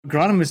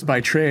Agronomist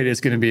by trade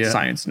is going to be a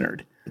science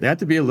nerd. They have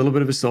to be a little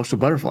bit of a social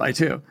butterfly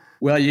too.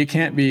 Well, you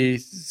can't be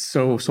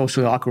so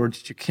socially awkward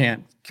that you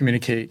can't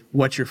communicate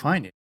what you're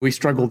finding. We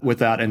struggled with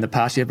that in the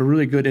past. You have a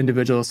really good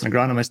individualist and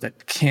agronomist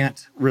that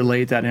can't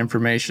relate that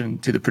information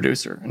to the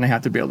producer, and they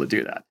have to be able to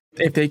do that.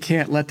 If they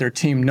can't let their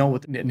team know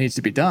what needs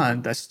to be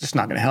done, that's just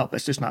not going to help.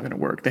 That's just not going to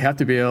work. They have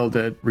to be able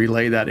to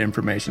relay that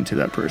information to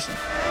that person.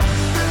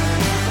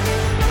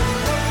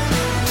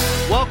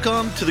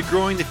 Welcome to the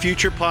Growing the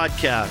Future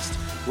podcast,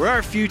 where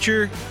our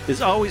future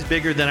is always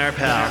bigger than our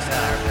past.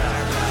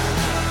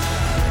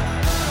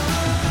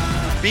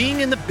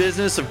 Being in the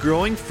business of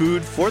growing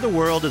food for the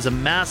world is a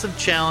massive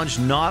challenge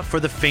not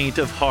for the faint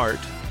of heart.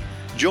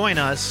 Join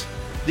us,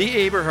 the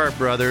Aberhart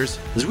brothers,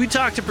 as we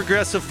talk to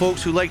progressive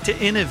folks who like to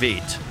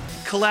innovate,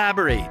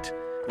 collaborate,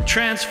 and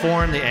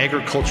transform the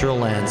agricultural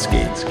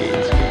landscape.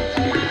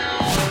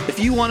 If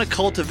you want to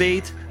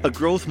cultivate a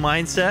growth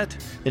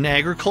mindset in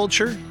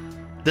agriculture,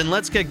 then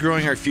let's get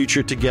growing our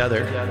future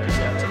together.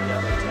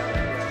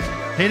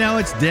 Hey now,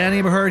 it's Dan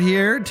Aberhart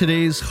here,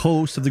 today's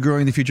host of the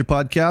Growing the Future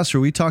podcast,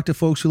 where we talk to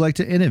folks who like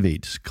to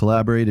innovate,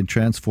 collaborate, and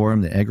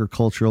transform the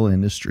agricultural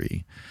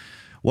industry.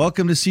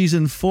 Welcome to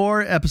Season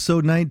 4,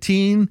 Episode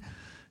 19.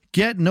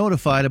 Get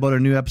notified about our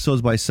new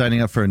episodes by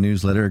signing up for our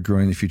newsletter at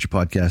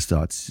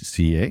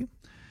growingthefuturepodcast.ca.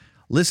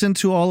 Listen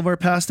to all of our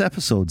past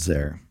episodes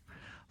there.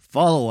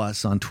 Follow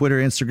us on Twitter,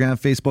 Instagram,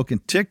 Facebook,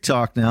 and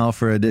TikTok now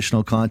for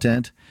additional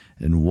content,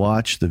 and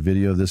watch the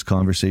video of this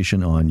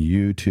conversation on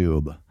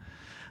YouTube.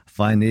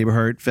 Find the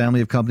Aberhart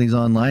family of companies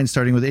online,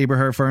 starting with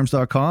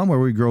aberhartfarms.com, where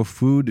we grow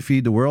food to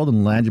feed the world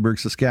in Langenburg,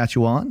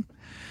 Saskatchewan.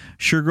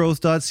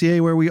 Suregrowth.ca,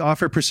 where we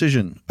offer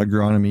precision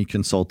agronomy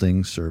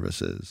consulting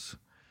services.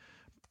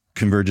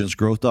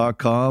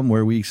 ConvergenceGrowth.com,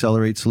 where we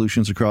accelerate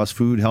solutions across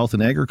food, health,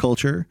 and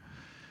agriculture.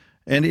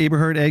 And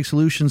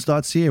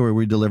AberhartAgSolutions.ca, where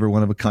we deliver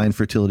one-of-a-kind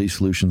fertility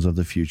solutions of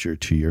the future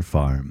to your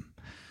farm.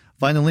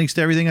 Find the links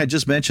to everything I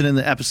just mentioned in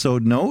the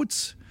episode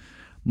notes.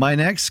 My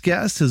next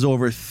guest has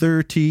over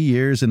 30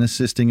 years in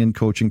assisting and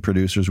coaching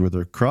producers with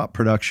their crop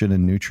production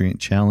and nutrient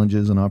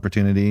challenges and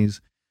opportunities.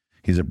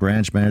 He's a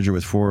branch manager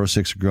with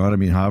 406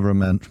 Agronomy in Havre,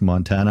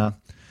 Montana.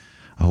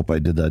 I hope I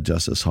did that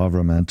justice.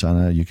 Havre,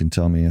 Montana. You can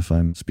tell me if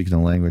I'm speaking the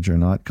language or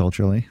not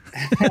culturally.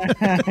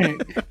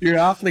 You're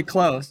awfully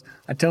close.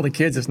 I tell the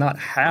kids it's not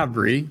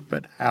Havre,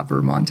 but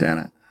Havre,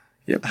 Montana.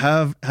 Yep.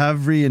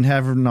 Havre and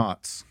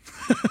have-nots.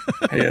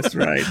 That's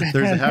right.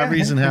 There's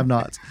Havres and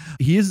have-nots.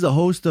 He is the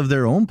host of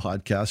their own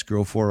podcast,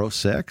 Grow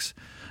 406.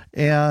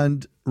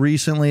 And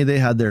recently they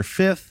had their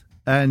 5th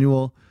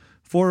annual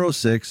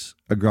 406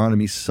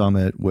 Agronomy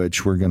Summit,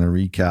 which we're going to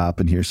recap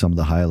and hear some of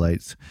the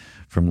highlights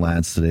from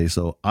Lance today.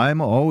 So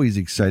I'm always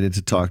excited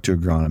to talk to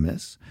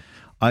agronomists.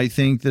 I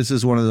think this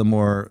is one of the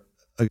more,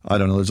 I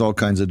don't know, there's all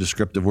kinds of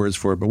descriptive words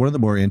for it, but one of the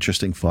more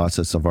interesting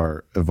facets of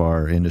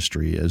our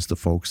industry is the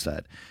folks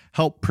that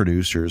help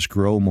producers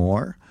grow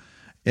more.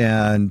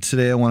 And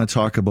today I want to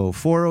talk about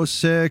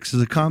 406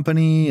 as a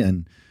company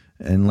and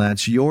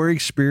Lance, your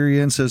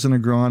experience as an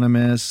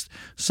agronomist,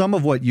 some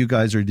of what you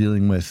guys are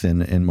dealing with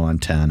in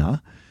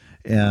Montana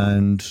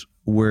and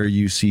where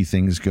you see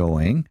things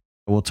going.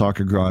 We'll talk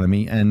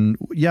agronomy. And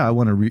yeah, I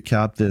want to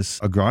recap this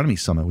agronomy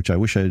summit, which I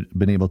wish I'd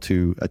been able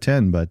to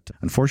attend, but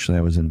unfortunately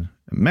I was in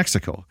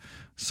Mexico.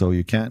 So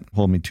you can't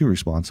hold me too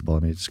responsible.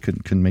 I mean, I just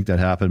couldn't make that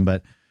happen.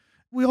 But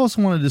we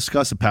also want to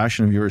discuss a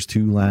passion of yours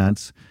too,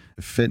 Lance,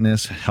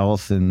 fitness,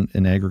 health,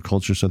 and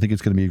agriculture. So I think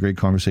it's going to be a great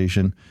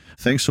conversation.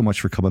 Thanks so much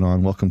for coming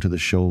on. Welcome to the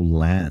show,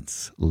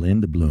 Lance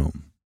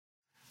Lindblom.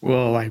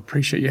 Well, I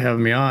appreciate you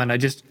having me on.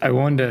 I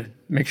wanted to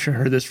make sure I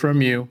heard this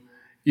from you.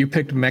 You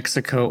picked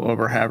Mexico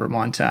over Havre,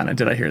 Montana.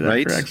 Did I hear that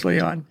right? correctly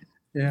on?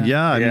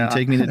 Yeah. I mean,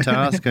 take me to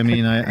task. I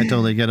mean, I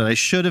totally get it. I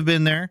should have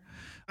been there.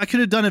 I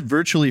could have done it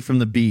virtually from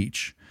the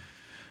beach.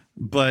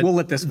 But we'll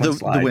let this one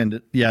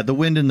slide. The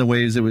wind and the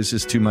waves, it was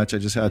just too much. I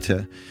just had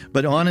to.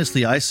 But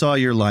honestly, I saw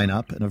your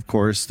lineup. And of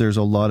course, there's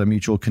a lot of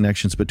mutual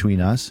connections between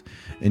us.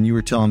 And you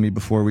were telling me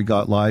before we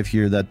got live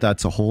here that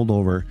that's a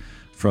holdover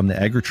from the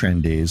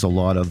Agritrend days. A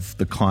lot of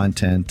the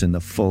content and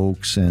the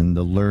folks and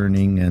the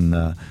learning and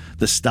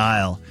the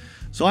style.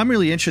 So I'm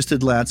really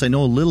interested, Lance. I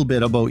know a little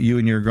bit about you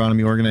and your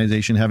agronomy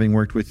organization, having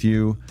worked with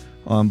you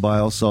on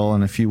Biosol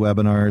and a few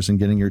webinars and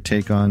getting your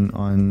take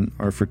on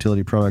our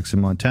fertility products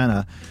in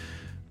Montana.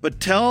 But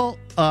tell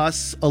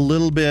us a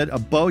little bit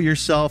about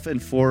yourself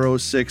and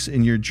 406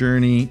 in your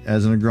journey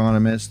as an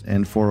agronomist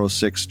and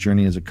 406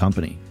 journey as a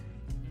company.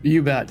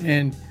 You bet.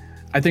 And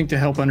I think to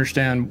help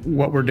understand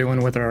what we're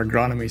doing with our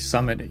agronomy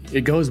summit,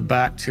 it goes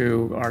back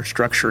to our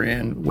structure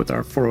with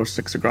our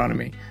 406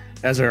 agronomy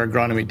as our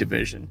agronomy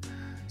division.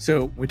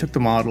 So we took the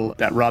model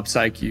that Rob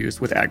Syke used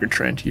with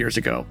Agritrend years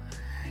ago,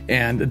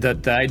 and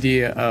the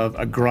idea of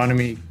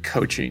agronomy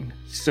coaching.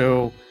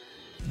 So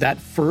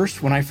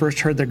when I first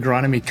heard the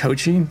agronomy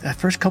coaching, that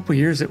first couple of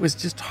years, it was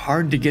just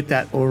hard to get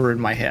that over in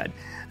my head.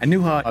 I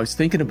knew how I was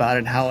thinking about it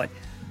and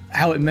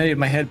how it made in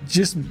my head,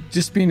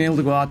 just being able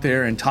to go out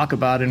there and talk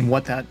about it and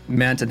what that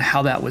meant and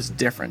how that was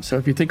different. So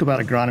if you think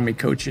about agronomy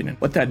coaching and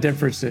what that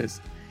difference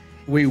is,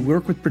 We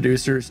work with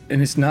producers,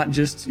 and it's not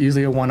just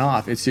usually a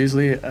one-off. It's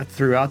usually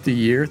throughout the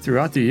year.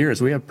 Throughout the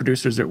years, we have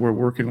producers that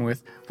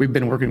we've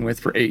been working with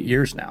for 8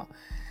 years now.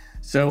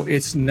 So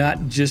it's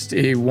not just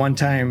a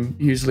one-time,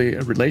 usually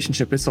a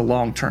relationship, it's a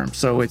long-term.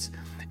 So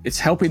it's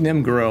helping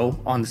them grow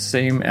on the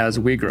same as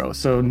we grow.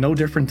 So no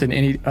different than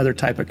any other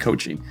type of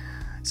coaching.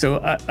 So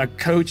a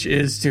coach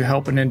is to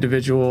help an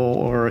individual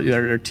or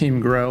their team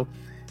grow.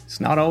 It's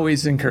not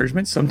always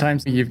encouragement.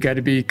 Sometimes you've got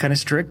to be kind of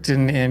strict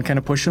and kind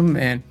of push them,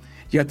 and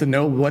you have to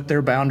know what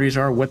their boundaries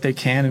are, what they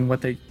can and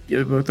what they're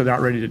not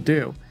ready to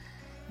do.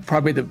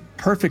 Probably the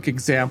perfect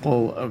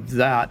example of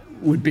that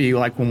would be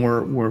like when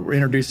we're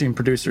introducing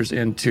producers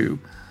into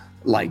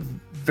like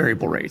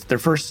variable rates. Their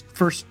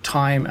first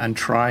time on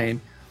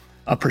trying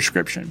a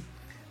prescription.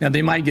 Now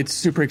they might get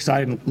super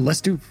excited.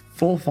 Let's do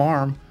full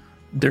farm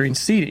during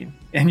seeding,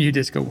 and you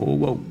just go,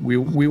 well, we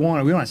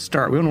want to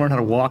start. We want to learn how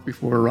to walk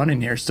before we're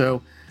running here.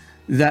 So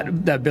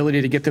that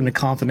ability to get them to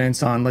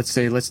confidence on, let's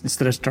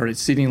instead of starting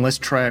seeding, let's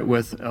try it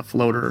with a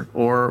floater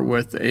or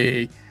with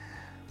a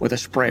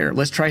sprayer.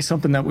 Let's try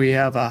something that we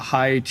have a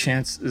high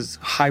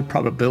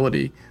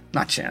probability,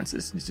 not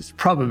chances, it's just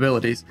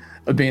probabilities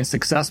of being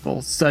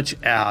successful, such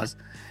as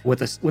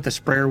with a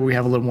sprayer, we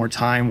have a little more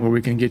time where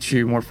we can get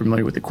you more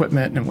familiar with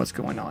equipment and what's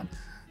going on.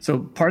 So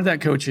part of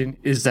that coaching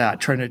is that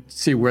trying to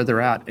see where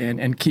they're at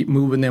and keep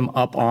moving them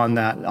up on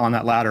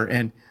that ladder.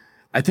 And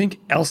I think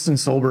Elson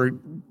Solberg,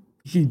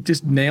 he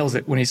just nails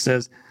it when he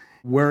says,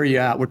 "Where are you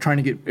at? We're trying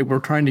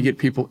to get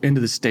people into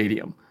the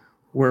stadium.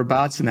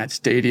 Whereabouts in that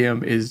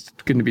stadium is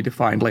going to be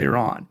defined later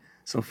on.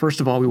 So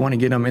first of all, we want to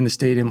get them in the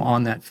stadium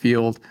on that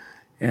field,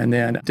 and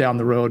then down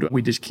the road,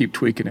 we just keep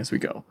tweaking as we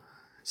go."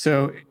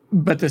 So,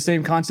 but the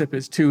same concept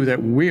is too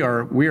that we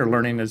are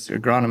learning as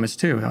agronomists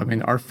too. I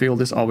mean, our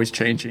field is always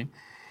changing,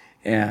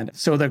 and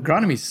so the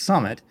Agronomy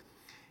Summit,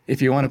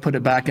 if you want to put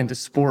it back into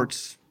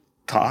sports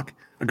talk,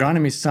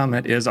 Agronomy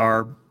Summit is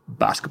our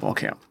basketball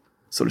camp,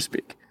 so to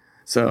speak.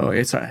 So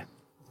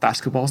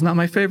basketball is not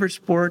my favorite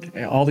sport.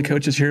 All the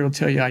coaches here will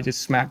tell you I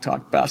just smack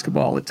talk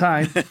basketball all the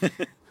time.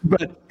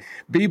 But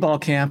B-ball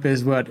camp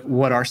is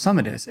what our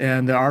summit is.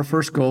 And our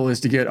first goal is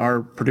to get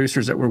our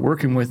producers that we're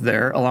working with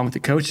there, along with the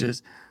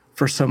coaches,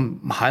 for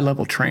some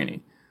high-level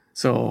training.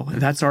 So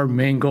that's our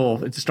main goal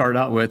to start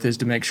out with, is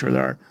to make sure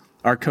that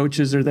our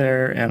coaches are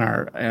there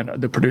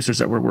and the producers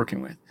that we're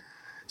working with.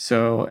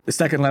 So the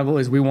second level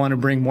is we want to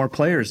bring more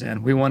players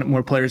in. We want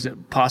more players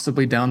that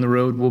possibly down the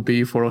road will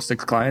be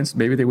 406 clients.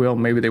 Maybe they will,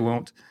 maybe they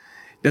won't.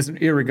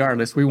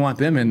 Irregardless, we want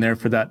them in there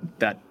for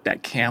that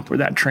camp or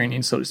that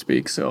training, so to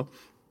speak, so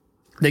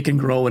they can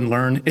grow and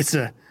learn.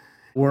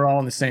 We're all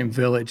in the same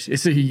village.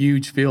 It's a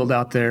huge field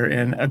out there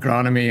in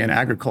agronomy and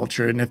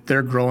agriculture. And if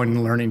they're growing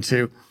and learning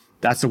too,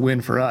 that's a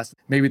win for us.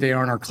 Maybe they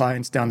aren't our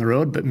clients down the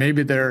road, but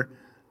maybe they're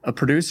a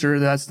producer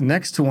that's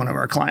next to one of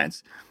our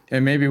clients.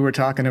 And maybe we're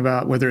talking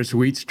about whether it's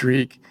wheat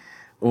streak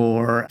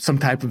or some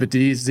type of a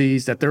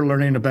disease that they're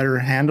learning a better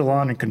handle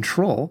on and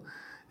control,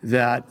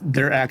 that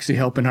they're actually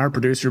helping our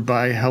producer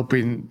by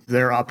helping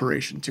their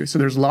operation too. So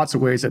there's lots of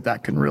ways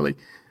that can really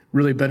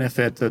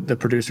benefit the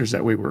producers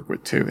that we work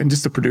with too, and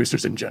just the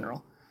producers in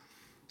general.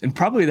 And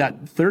probably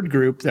that third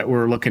group that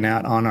we're looking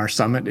at on our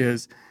summit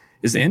is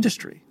the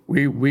industry.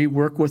 We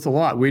work with a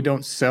lot. We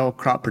don't sell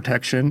crop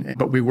protection,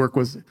 but we work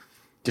with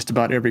just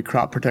about every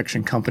crop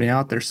protection company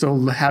out there. So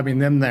having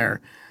them there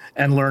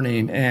and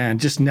learning and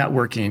just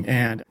networking,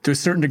 and to a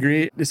certain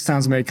degree, this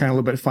sounds maybe kind of a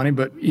little bit funny,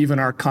 but even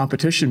our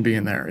competition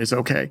being there is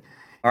okay.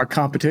 Our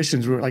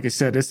competitions, like I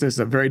said, this is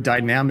a very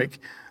dynamic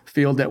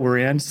field that we're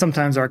in.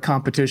 Sometimes our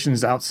competition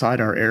is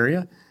outside our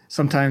area.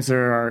 Sometimes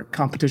there are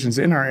competitions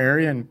in our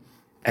area, and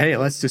hey,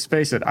 let's just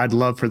face it, I'd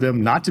love for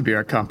them not to be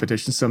our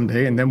competition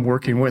someday and them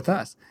working with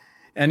us.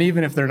 And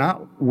even if they're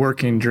not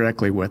working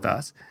directly with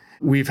us,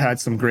 we've had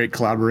some great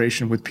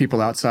collaboration with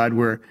people outside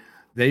where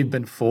they've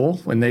been full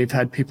when they've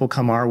had people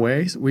come our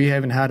way. We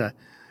haven't had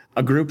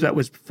a group that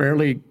was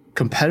fairly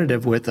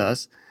competitive with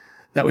us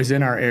that was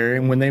in our area.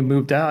 And when they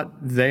moved out,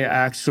 they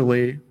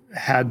actually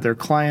had their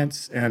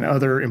clients and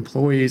other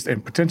employees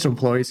and potential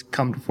employees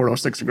come to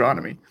 406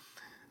 Agronomy.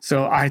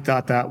 So I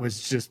thought that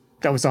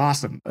was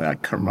awesome.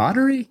 That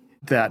camaraderie,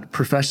 that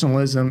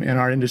professionalism in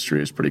our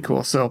industry is pretty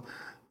cool. So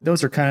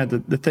those are kind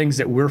of the things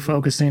that we're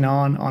focusing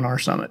on our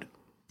summit.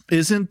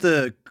 Isn't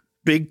the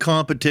big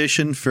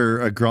competition for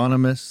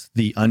agronomists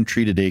the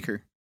untreated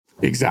acre?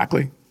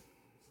 Exactly.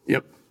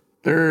 Yep.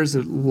 There's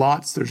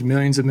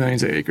millions and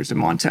millions of acres in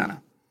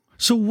Montana.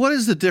 So what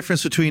is the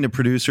difference between a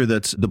producer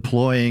that's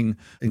deploying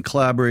and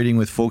collaborating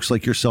with folks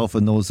like yourself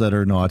and those that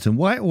are not? And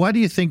why do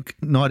you think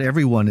not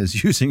everyone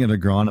is using an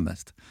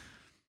agronomist?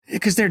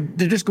 Because they're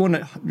just going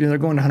to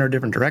 100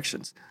 different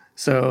directions.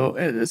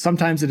 So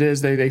sometimes it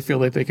is they feel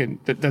that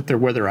that they're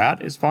where they're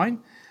at is fine.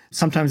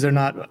 Sometimes they're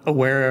not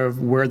aware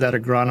of where they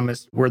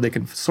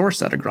can source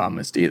that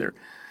agronomist either.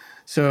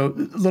 So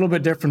a little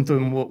bit different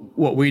than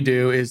what we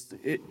do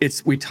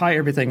is we tie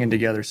everything in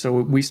together. So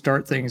we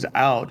start things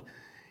out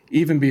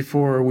even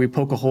before we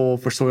poke a hole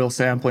for soil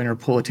sampling or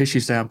pull a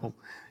tissue sample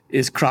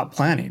is crop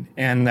planning.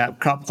 And that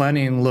crop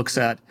planning looks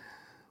at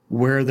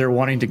where they're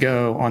wanting to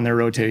go on their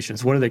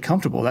rotations. What are they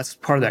comfortable? That's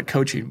part of that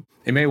coaching.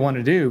 They may want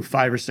to do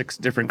 5 or 6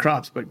 different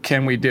crops, but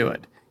can we do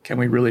it? Can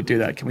we really do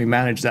that? Can we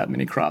manage that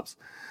many crops?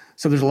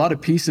 So there's a lot of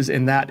pieces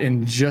in that,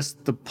 in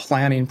just the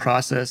planning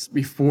process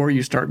before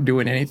you start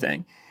doing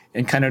anything,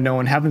 and kind of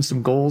knowing, having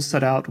some goals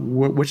set out,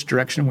 which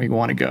direction we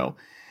want to go.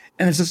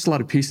 And there's just a lot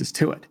of pieces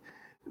to it.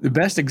 The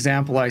best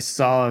example I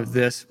saw of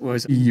this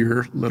was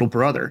your little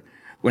brother.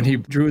 When he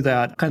drew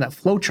that kind of that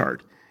flow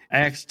chart, I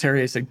asked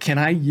Terry, I said, can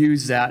I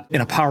use that in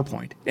a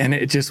PowerPoint? And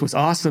it just was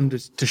awesome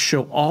to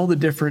show all the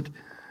different,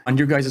 on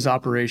your guys'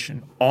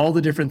 operation, all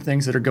the different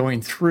things that are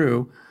going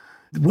through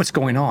what's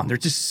going on.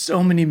 There's just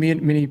so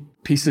many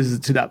pieces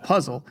to that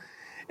puzzle.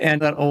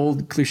 And that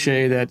old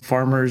cliche that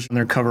farmers in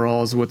their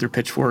coveralls with their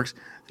pitchforks,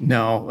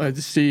 no,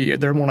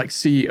 they're more like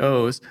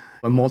CEOs,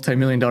 a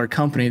multi-million-dollar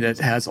company that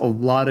has a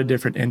lot of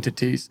different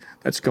entities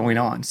that's going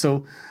on.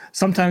 So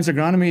sometimes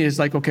agronomy is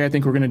like, okay, I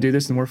think we're going to do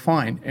this and we're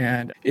fine.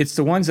 And it's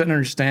the ones that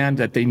understand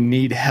that they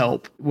need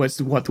help.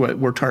 What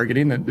we're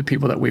targeting, the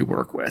people that we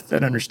work with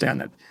that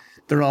understand that.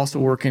 They're also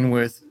working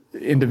with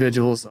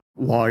individuals,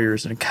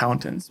 lawyers and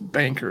accountants,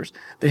 bankers.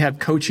 They have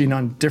coaching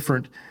on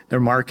their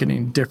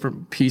marketing,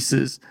 different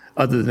pieces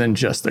other than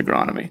just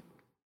agronomy.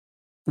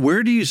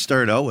 Where do you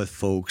start out with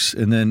folks,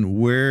 and then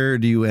where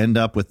do you end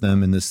up with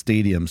them in the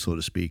stadium, so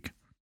to speak?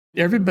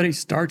 Everybody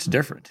starts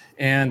different,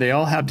 and they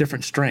all have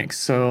different strengths.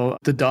 So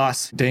the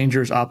DOS,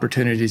 dangers,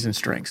 opportunities, and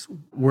strengths,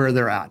 where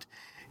they're at.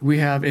 We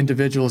have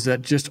individuals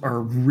that just are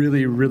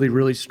really, really,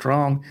 really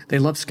strong. They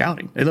love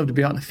scouting. They love to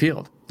be out in the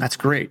field. That's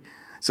great.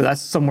 So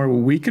that's somewhere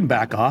where we can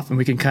back off and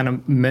we can kind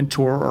of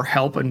mentor or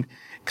help and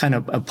kind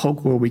of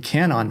poke where we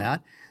can on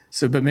that.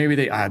 So, but maybe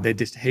they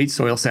just hate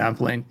soil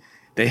sampling.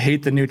 They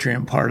hate the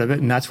nutrient part of it,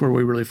 and that's where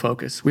we really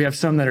focus. We have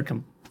some that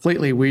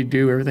are we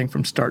do everything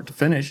from start to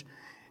finish,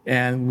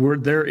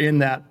 and they're in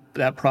that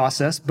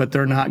process, but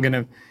they're not going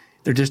to,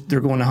 they're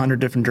going 100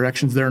 different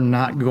directions. They're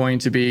not going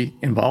to be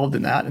involved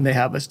in that, and they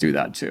have us do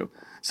that too.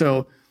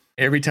 So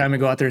every time we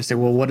go out there and say,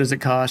 well, what does it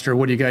cost, or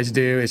what do you guys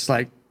do? It's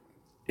like,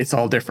 it's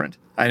all different.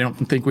 I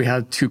don't think we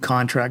have 2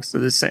 contracts that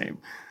are the same.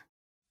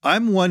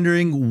 I'm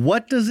wondering,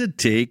 what does it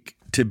take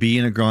to be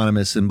an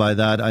agronomist? And by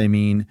that, I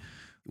mean,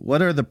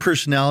 what are the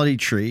personality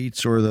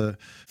traits or the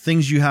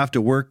things you have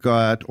to work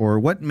at, or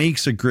what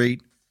makes a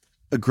great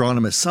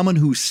agronomist? Someone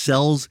who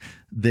sells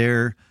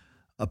their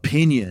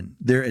opinion,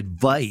 their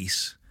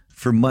advice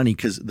for money.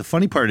 Because the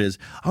funny part is,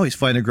 I always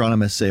find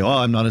agronomists say, oh,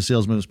 I'm not a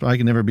salesman. I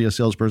can never be a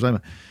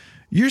salesperson.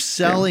 You're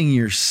selling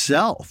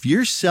yourself.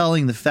 You're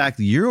selling the fact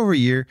that year over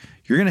year,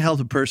 you're going to help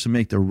a person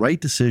make the right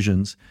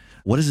decisions.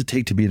 What does it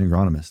take to be an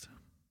agronomist?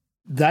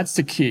 That's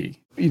the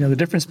key. The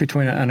difference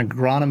between an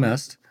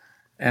agronomist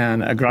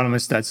and an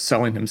agronomist that's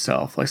selling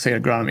himself, like say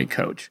an agronomy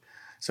coach.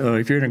 So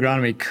if you're an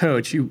agronomy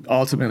coach, you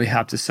ultimately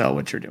have to sell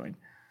what you're doing.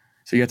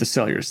 So you have to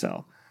sell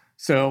yourself.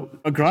 So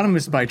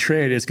agronomist by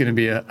trade is going to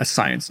be a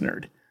science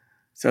nerd.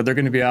 So they're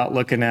going to be out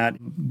looking at,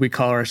 we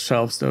call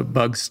ourselves the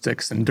bug,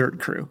 sticks, and dirt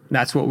crew. And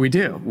that's what we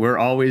do. We're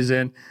always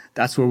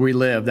that's where we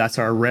live. That's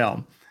our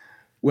realm.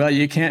 Well,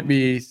 you can't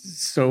be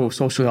so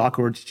socially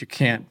awkward that you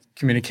can't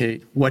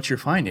communicate what you're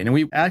finding. And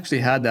we actually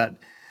had that.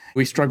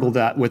 We struggled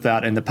with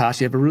that in the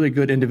past. You have a really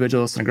good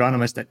individualist and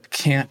agronomist that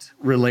can't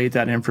relate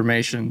that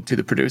information to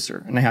the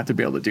producer, and they have to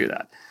be able to do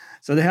that.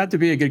 So they have to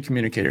be a good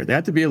communicator. They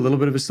have to be a little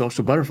bit of a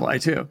social butterfly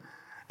too.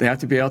 They have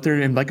to be out there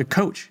and like a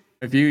coach.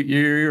 If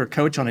you're a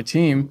coach on a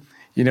team,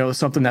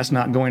 something that's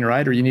not going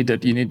right, or you need to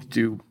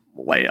do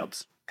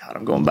layups. God,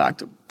 I'm going back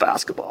to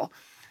basketball.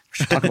 We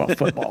should talk about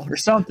football or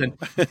something.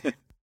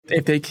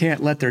 If they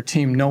can't let their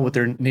team know what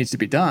there needs to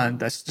be done,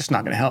 that's just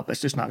not going to help. That's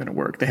just not going to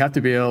work. They have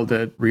to be able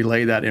to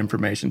relay that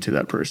information to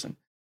that person.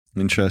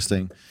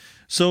 Interesting.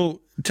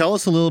 So tell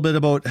us a little bit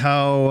about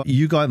how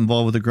you got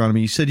involved with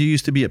agronomy. You said you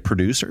used to be a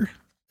producer.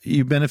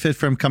 You benefit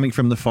from coming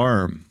from the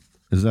farm.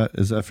 Is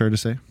that fair to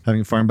say,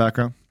 having a farm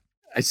background?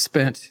 I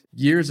spent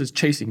years as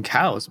chasing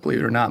cows, believe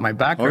it or not. My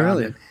background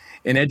really?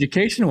 in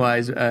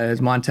education-wise, as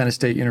Montana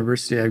State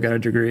University, I've got a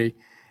degree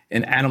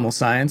in animal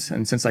science.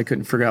 And since I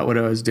couldn't figure out what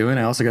I was doing,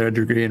 I also got a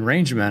degree in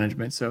range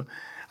management. So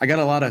I got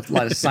a lot of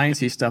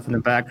sciencey stuff in the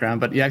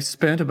background. But yeah, I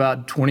spent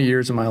about 20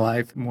 years of my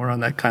life more on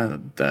that kind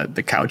of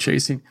the cow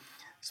chasing.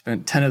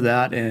 Spent 10 of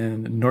that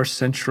in north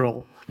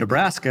central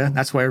Nebraska.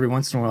 That's why every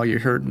once in a while you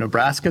heard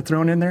Nebraska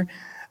thrown in there.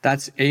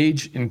 That's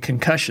age and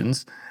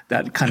concussions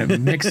that kind of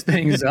mix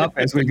things up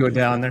as we go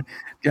down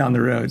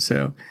the road.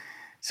 So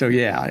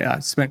yeah, I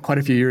spent quite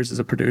a few years as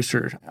a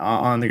producer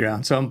on the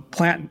ground. So I'm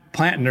plant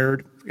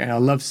nerd. I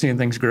love seeing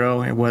things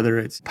grow, and whether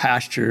it's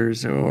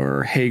pastures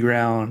or hay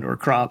ground or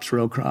crops,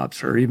 row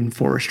crops, or even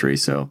forestry.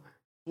 So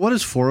what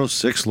does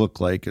 406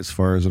 look like as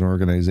far as an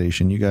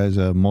organization? You guys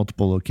have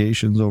multiple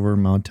locations over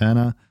in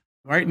Montana.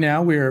 Right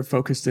now we are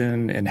focused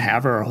in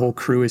Havre. Our whole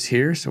crew is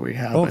here. So we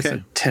have it's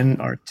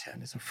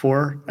a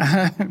 4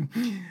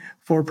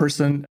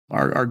 person.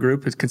 Our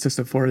group consists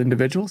of 4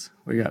 individuals.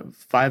 We got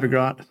 5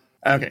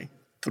 Okay.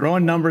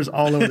 throwing numbers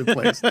all over the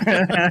place.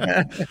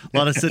 A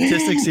lot of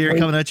statistics here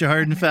coming at you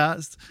hard and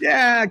fast.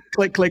 Yeah,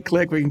 click, click,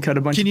 click. We can cut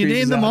a bunch. Can of you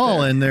name them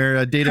all and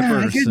their date of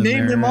birth? I could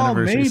name them all,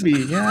 maybe.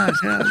 Yeah.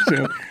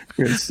 So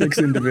we have 6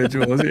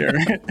 individuals here,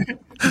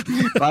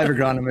 5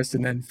 agronomists,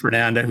 and then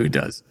Fernanda, who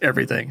does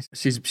everything.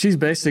 She's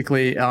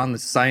basically on the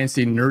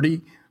sciencey,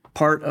 nerdy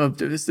part of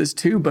this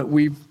too, but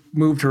we've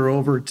moved her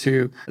over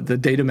to the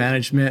data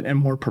management and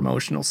more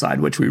promotional side,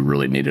 which we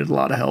really needed a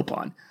lot of help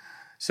on.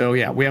 So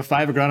yeah, we have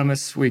 5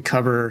 agronomists. We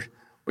cover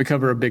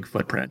a big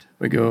footprint.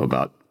 We go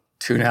about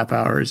 2.5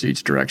 hours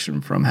each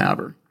direction from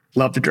Havre.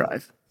 Love to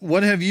drive.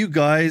 What have you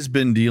guys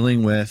and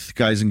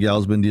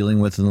gals been dealing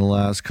with in the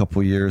last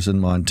couple of years in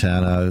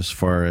Montana as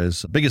far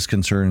as biggest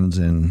concerns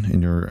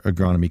in your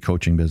agronomy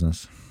coaching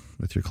business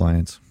with your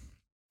clients?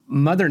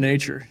 Mother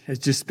Nature has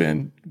just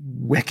been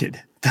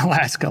wicked the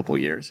last couple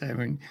of years. I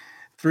mean,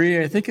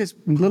 I think it's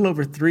a little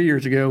over 3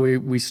 years ago,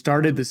 we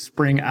started the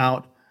spring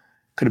out.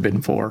 Could have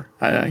been 4.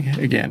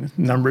 Again,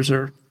 numbers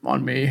are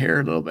on me here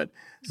a little bit.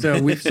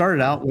 So we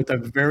started out with a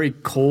very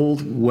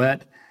cold,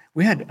 wet.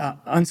 We had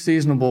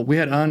unseasonable. We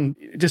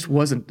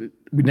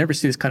never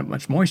see this kind of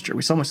much moisture.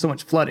 We saw so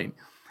much flooding.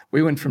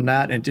 We went from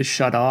that and it just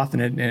shut off,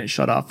 and it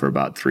shut off for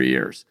about 3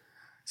 years.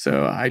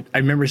 So I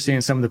remember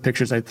seeing some of the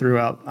pictures I threw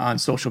out on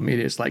social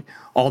media. It's like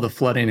all the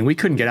flooding, and we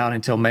couldn't get out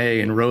until May,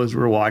 and roads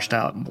were washed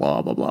out, and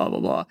blah, blah, blah, blah,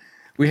 blah.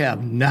 We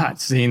have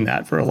not seen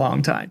that for a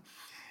long time.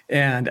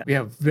 And we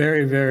have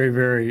very, very,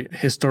 very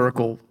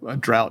historical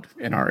drought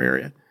in our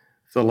area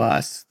for the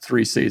last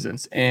 3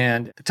 seasons.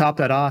 And to top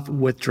that off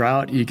with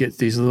drought, you get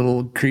these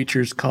little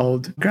creatures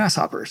called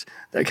grasshoppers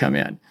that come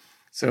in.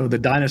 So the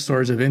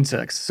dinosaurs of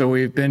insects. So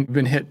we've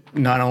been hit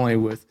not only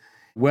with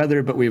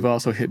weather, but we've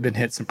also been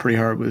hit some pretty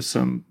hard with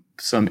some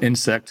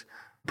insect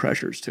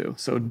pressures too.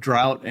 So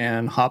drought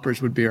and hoppers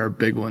would be our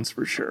big ones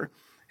for sure.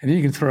 And then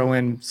you can throw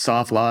in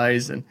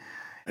sawflies and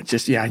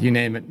just, you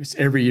name it.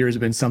 Every year has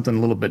been something a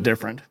little bit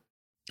different.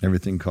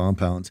 Everything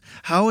compounds.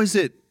 How is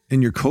it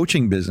in your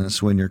coaching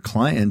business when your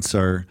clients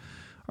are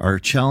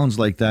challenged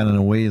like that in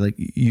a way like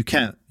you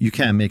can't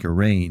make it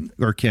rain,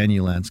 or can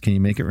you, Lance? Can you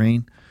make it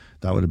rain?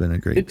 That would have been a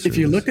great If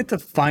you look at the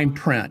fine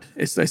print,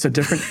 it's a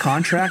different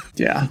contract.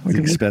 Yeah, it's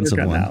an expensive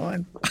one. That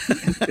one.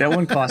 That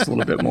one costs a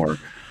little bit more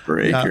per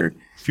acre.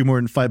 A few more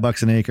than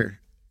 $5 an acre.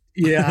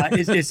 Yeah,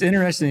 it's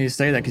interesting you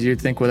say that, because you'd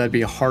think, well, that'd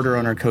be harder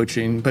on our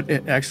coaching, but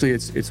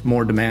it's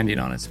more demanding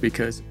on us,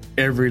 because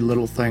every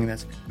little thing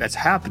that's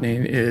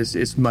happening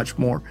is much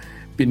more.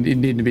 You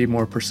need to be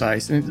more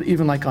precise, and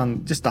even like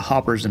on just the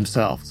hoppers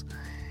themselves,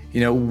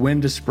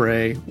 when to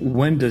spray,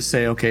 when to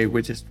say, okay,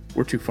 we're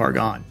too far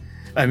gone.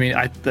 I mean,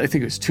 I think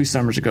it was 2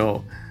 summers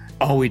ago,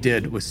 all we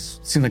did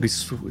seemed like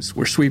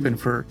we're sweeping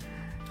for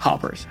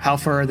hoppers. How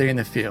far are they in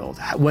the field?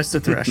 What's the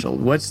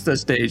threshold? What's the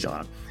stage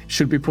on them?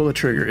 Should we pull the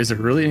trigger? Is there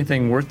really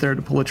anything worth there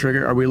to pull the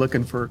trigger? Are we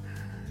looking for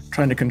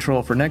trying to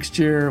control for next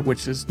year,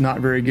 which is not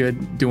very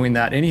good doing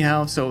that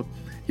anyhow? So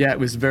yeah, it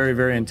was very,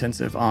 very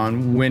intensive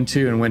on when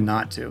to and when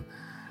not to.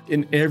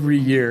 In every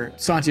year,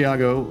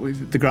 Santiago,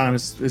 the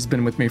agronomist, has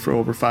been with me for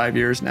over 5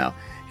 years now.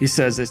 He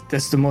says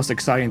that's the most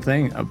exciting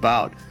thing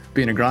about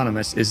being an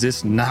agronomist, is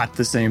this not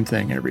the same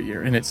thing every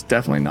year? And it's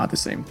definitely not the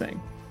same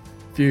thing.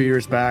 A few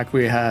years back,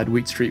 we had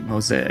wheat streak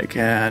mosaic,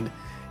 and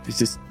it's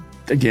just,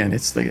 again,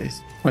 it's like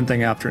one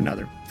thing after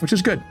another, which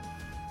is good.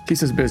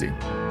 Keeps us busy.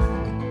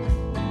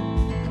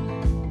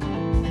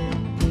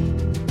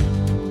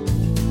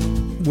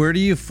 Where do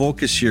you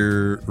focus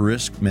your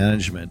risk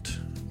management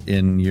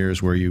in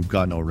years where you've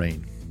got no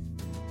rain?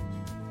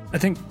 I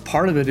think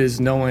part of it is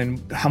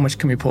knowing how much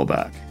can we pull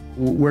back?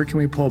 Where can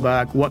we pull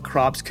back? What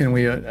crops can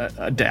we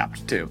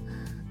adapt to?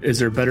 Is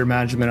there better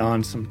management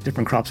on some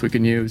different crops we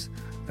can use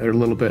that are a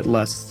little bit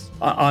less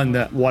on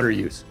the water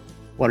use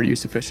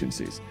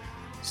efficiencies?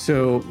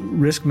 So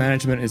risk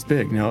management is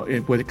big,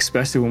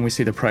 especially when we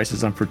see the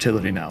prices on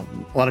fertility now.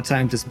 A lot of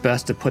times it's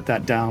best to put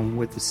that down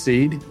with the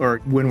seed,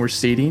 or when we're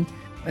seeding.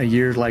 A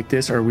year like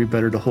this, are we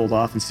better to hold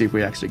off and see if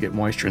we actually get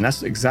moisture? And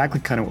that's exactly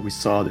kind of what we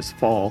saw this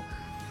fall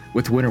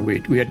with winter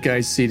wheat. We had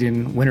guys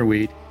seeding winter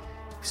wheat,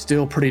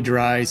 still pretty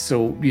dry,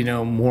 so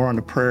more on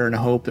a prayer and a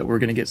hope that we're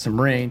going to get some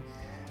rain.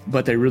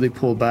 But they really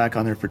pulled back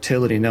on their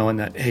fertility, knowing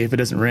that, hey, if it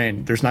doesn't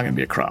rain, there's not going to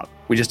be a crop.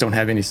 We just don't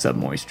have any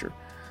sub-moisture.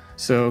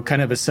 So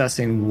kind of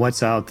assessing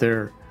what's out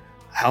there,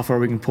 how far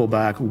we can pull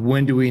back,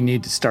 when do we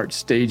need to start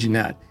staging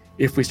that?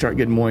 If we start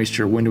getting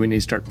moisture, when do we need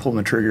to start pulling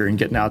the trigger and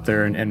getting out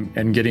there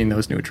and getting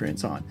those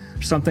nutrients on?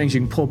 Some things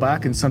you can pull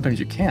back and sometimes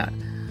you can't.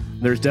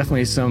 There's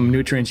definitely some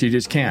nutrients you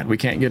just can't. We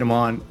can't get them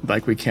on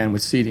like we can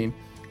with seeding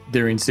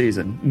during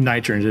season.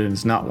 Nitrogen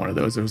is not one of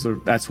those.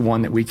 That's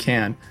one that we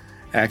can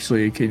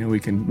actually, we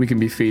can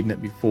be feeding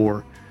it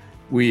before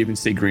we even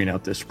see green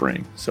out this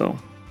spring. So,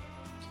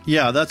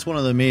 yeah, that's one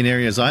of the main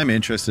areas I'm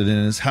interested in,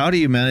 is how do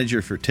you manage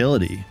your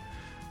fertility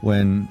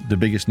when the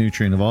biggest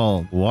nutrient of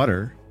all,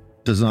 water,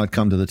 does not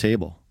come to the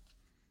table?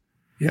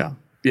 Yeah,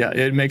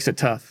 it makes it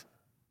tough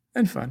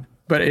and fun,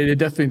 but it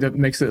definitely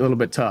makes it a little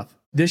bit tough.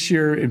 This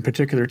year in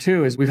particular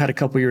too, is we've had a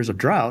couple years of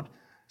drought.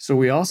 So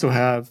we also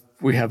have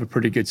we have a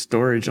pretty good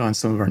storage on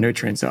some of our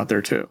nutrients out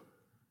there too.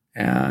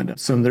 And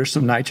there's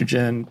some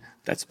nitrogen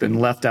that's been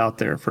left out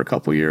there for a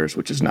couple of years,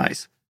 which is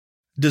nice.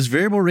 Does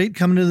variable rate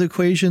come into the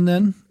equation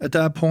then at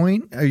that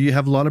point? You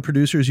have a lot of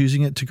producers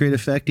using it to great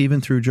effect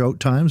even through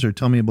drought times, or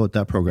tell me about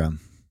that program.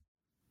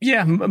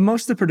 Yeah,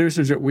 most of the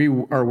producers that we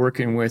are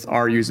working with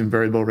are using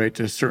variable rate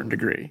to a certain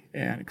degree.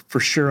 And for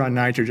sure on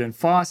nitrogen.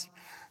 Phos,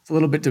 it's a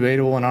little bit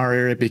debatable in our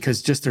area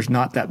because just there's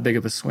not that big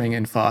of a swing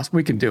in phos.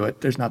 We can do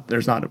it. There's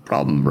not a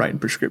problem writing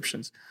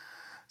prescriptions.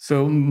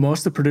 So most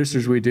of the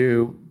producers we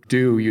do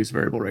use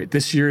variable rate.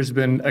 This year has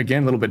been,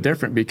 again, a little bit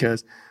different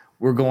because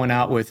we're going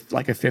out with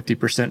like a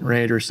 50%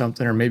 rate or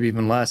something, or maybe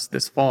even less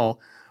this fall.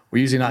 We're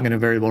usually not going to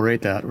variable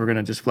rate that. We're going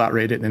to just flat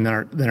rate it, and then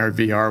our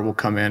VR will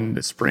come in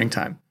the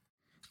springtime.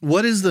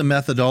 What is the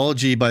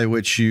methodology by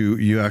which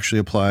you actually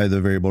apply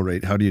the variable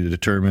rate? How do you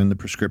determine the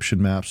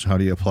prescription maps? How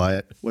do you apply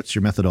it? What's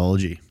your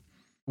methodology?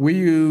 We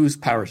use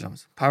Power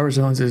Zones. Power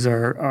Zones is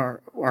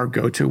our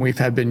go-to. We've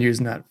been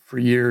using that for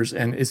years,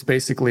 and it's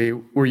basically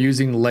we're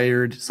using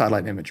layered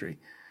satellite imagery.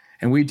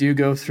 And we do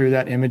go through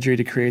that imagery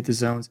to create the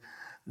zones.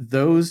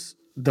 Those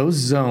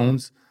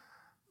zones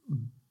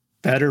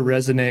better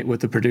resonate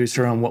with the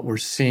producer on what we're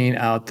seeing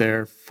out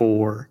there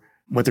for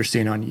what they're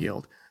seeing on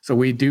yield. So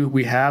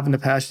we have in the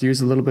past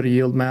used a little bit of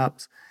yield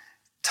maps,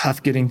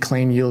 tough getting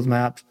clean yield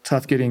maps,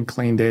 tough getting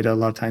clean data a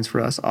lot of times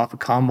for us off of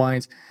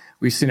combines.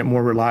 We've seen it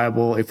more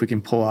reliable if we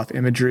can pull off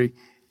imagery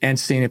and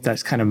seeing if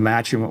that's kind of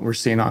matching what we're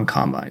seeing on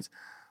combines.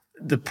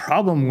 The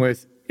problem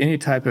with any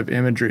type of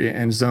imagery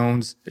and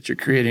zones that you're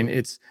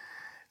creating,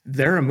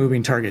 they're a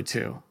moving target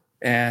too.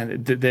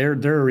 And they're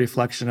a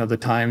reflection of the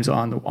times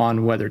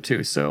on weather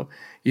too. So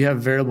you have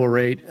variable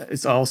rate.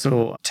 It's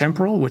also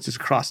temporal, which is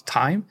across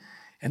time.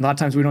 And a lot of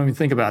times we don't even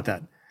think about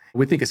that.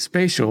 We think it's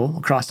spatial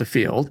across the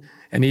field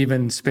and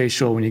even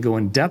spatial when you go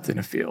in depth in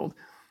a field.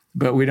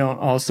 But we don't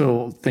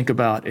also think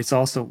about it's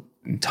also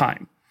in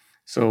time.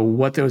 So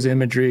what those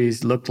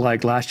imageries looked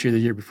like last year, the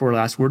year before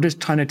last, we're just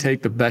trying to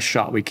take the best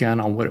shot we can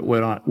on what it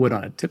would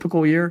on a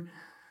typical year.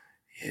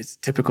 It's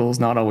typical is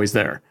not always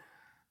there.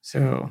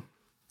 So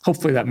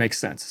hopefully that makes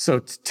sense. So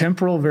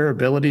temporal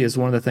variability is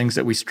one of the things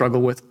that we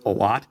struggle with a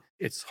lot.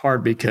 It's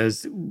hard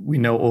because we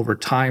know over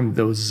time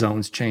those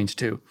zones change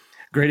too.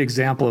 Great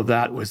example of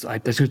that was I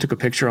just took a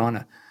picture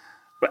on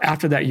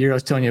after that year I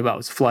was telling you about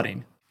was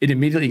flooding. It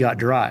immediately got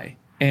dry.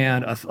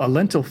 And a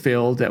lentil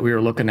field that we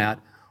were looking at,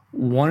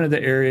 one of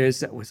the areas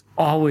that was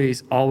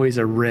always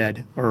a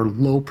red or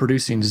low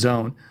producing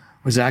zone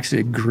was actually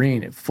a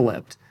green. It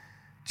flipped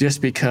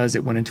just because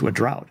it went into a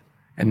drought.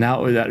 And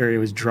now that area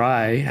was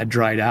dry, had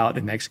dried out,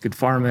 and next could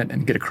farm it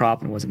and get a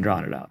crop and wasn't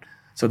drawing it out.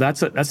 So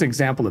that's an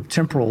example of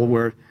temporal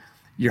where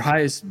your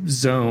highest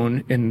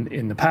zone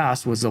in the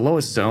past was the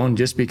lowest zone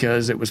just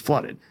because it was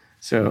flooded.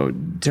 So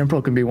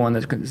temporal can be one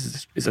that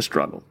is a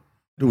struggle.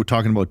 We're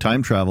talking about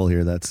time travel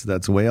here.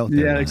 That's way out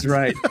there. Yeah, that's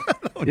right.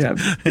 yeah.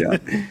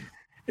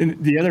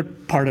 And the other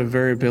part of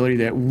variability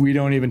that we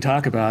don't even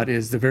talk about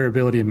is the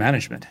variability in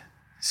management.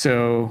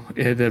 So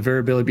the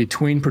variability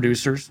between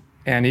producers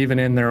and even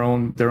in their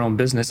own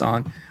business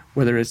on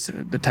whether it's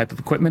the type of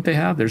equipment they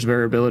have. There's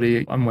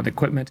variability on what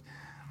equipment.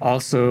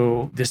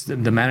 Also,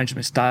 the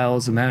management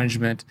styles, the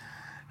management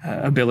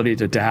ability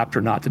to adapt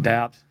or not to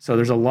adapt. So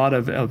there's a lot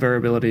of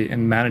variability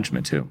in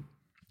management too.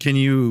 Can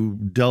you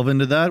delve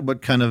into that?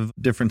 What kind of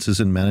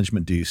differences in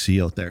management do you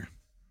see out there?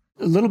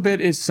 A little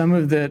bit is some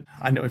of the,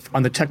 I know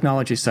on the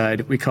technology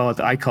side,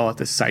 I call it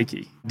the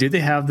psyche. Do they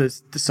have the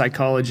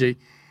psychology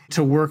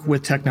to work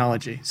with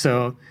technology?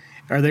 So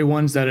are they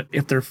ones that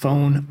if their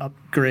phone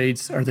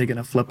upgrades, are they going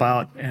to flip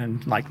out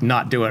and like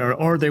not do it? Or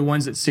are they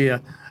ones that see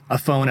a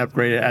phone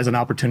upgrade as an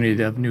opportunity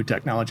to have new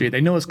technology?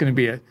 They know it's going to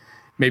be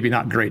maybe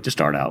not great to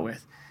start out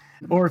with.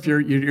 Or if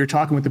you're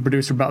talking with the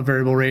producer about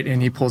variable rate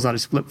and he pulls out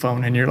his flip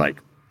phone and you're like,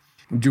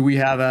 do we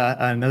have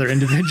another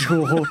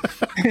individual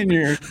in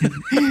your...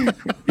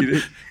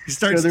 He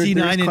starts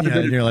T9 in you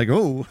and you're like,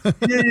 oh.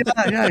 yeah. He's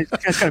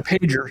got a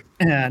pager.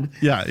 And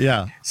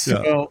yeah.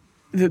 So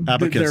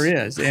there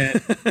is.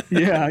 And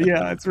yeah,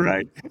 that's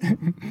right.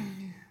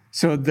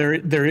 So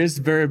there is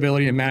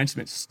variability in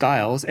management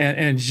styles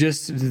and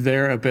just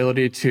their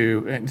ability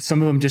to, and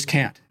some of them just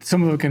can't.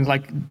 Some of them can,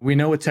 like, we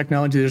know with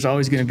technology, there's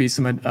always going to be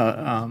some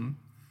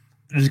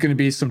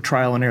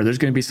trial and error. There's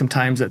going to be some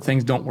times that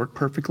things don't work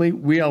perfectly.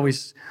 We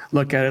always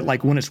look at it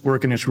like when it's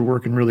working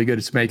really good,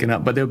 it's making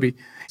up. But there'll be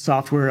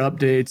software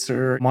updates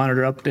or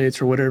monitor updates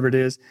or whatever it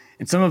is.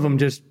 And some of them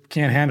just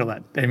can't handle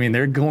that. I mean,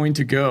 they're going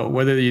to go,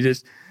 whether you're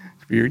just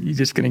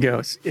going to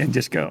go and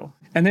just go.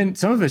 And then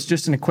some of it's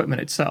just in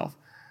equipment itself,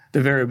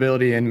 the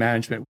variability in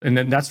management. And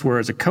then that's where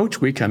as a coach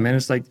we come in.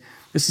 It's like,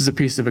 this is a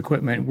piece of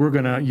equipment. We're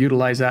going to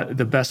utilize that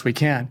the best we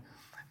can.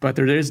 But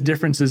there is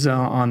differences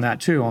on that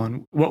too,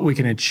 on what we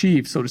can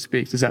achieve, so to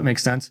speak. Does that make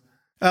sense?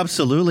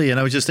 Absolutely. And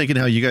I was just thinking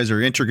how you guys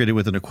are integrated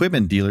with an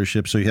equipment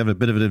dealership, so you have a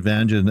bit of an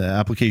advantage in the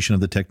application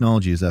of the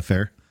technology. Is that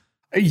fair?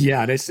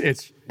 Yeah,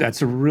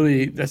 that's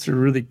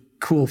really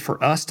cool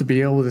for us to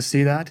be able to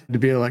see that, to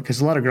be like,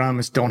 because a lot of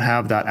agronomists don't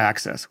have that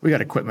access. We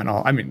got equipment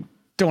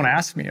don't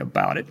ask me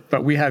about it,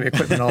 but we have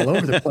equipment all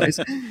over the place.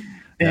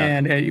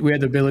 And we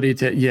have the ability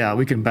to,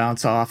 we can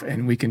bounce off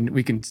and we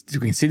can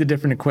see the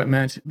different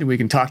equipment. We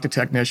can talk to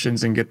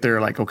technicians and get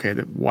there like, okay,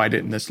 why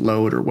didn't this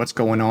load or what's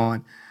going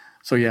on?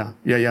 So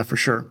yeah, for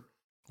sure.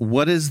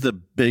 What is the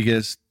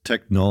biggest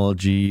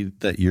technology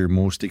that you're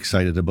most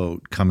excited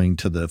about coming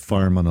to the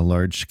farm on a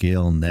large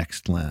scale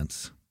next,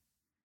 Lance?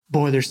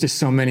 Boy, there's just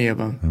so many of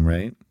them.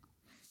 Right?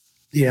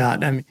 Yeah.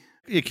 I mean,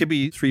 it could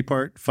be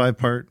 3-part,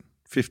 5-part,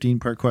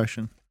 15-part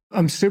question.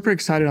 I'm super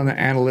excited on the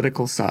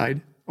analytical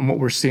side on what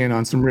we're seeing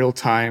on some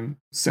real-time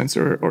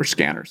sensor or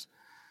scanners.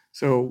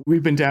 So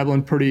we've been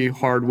dabbling pretty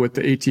hard with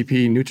the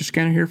ATP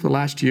NutriScanner here for the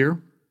last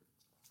year.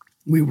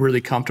 We're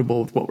really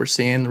comfortable with what we're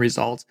seeing, the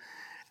results.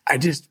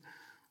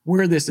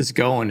 Where this is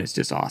going is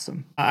just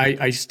awesome.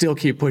 I still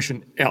keep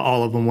pushing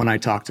all of them when I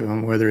talk to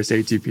them, whether it's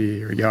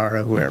ATP or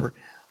Yara, whoever.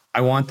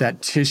 I want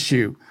that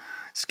tissue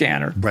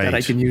scanner that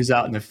I can use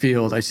out in the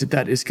field. I said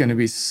that is going to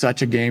be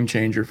such a game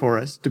changer for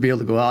us to be able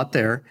to go out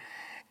there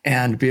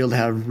and be able to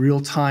have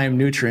real-time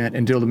nutrient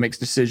and be able to make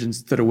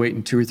decisions instead of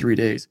waiting 2 or 3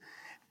 days.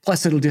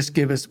 Plus, it'll just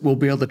we'll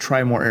be able to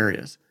try more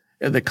areas.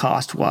 The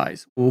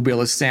cost-wise, we'll be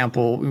able to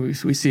sample. We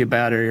see a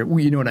bad area.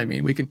 You know what I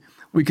mean?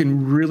 We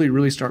can really,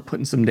 really start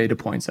putting some data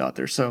points out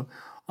there. So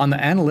on the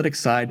analytics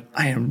side,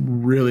 I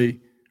am really,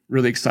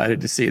 really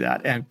excited to see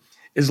that. And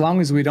as long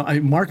as we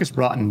don't, Marcus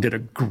Broughton did a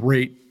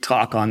great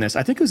talk on this.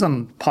 I think it was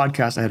on the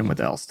podcast I had him with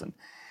Elston.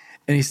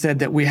 And he said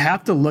that we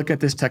have to look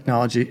at this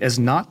technology as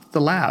not the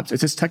labs.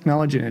 It's this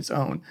technology in its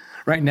own.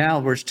 Right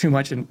now, there's too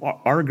much, and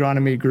our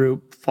agronomy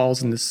group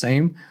falls in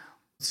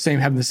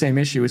having the same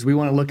issue, is we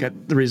want to look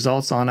at the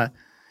results on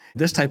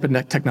this type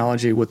of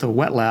technology with a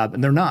wet lab,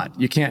 and they're not.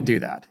 You can't do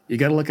that. You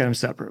got to look at them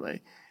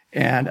separately.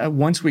 And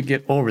once we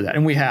get over that,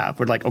 and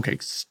we're like, okay,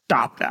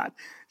 stop that.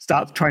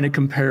 Stop trying to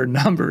compare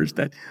numbers.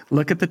 That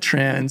look at the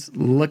trends,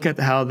 look at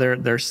how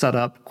they're set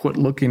up, quit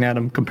looking at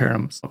them, compare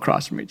them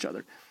across from each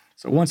other.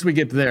 So once we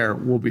get there,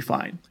 we'll be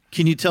fine.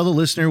 Can you tell the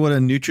listener what a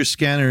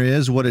NutriScanner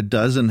is, what it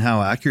does, and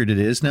how accurate it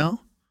is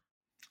now?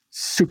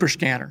 Super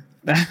scanner.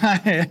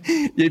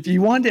 If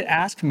you wanted to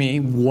ask me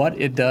what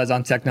it does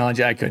on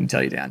technology, I couldn't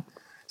tell you, Dan.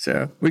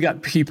 So we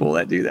got people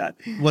that do that.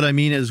 What I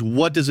mean is,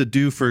 what does it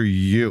do for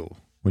you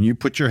when you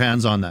put your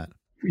hands on that?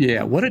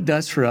 Yeah, what it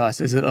does for us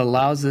is it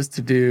allows us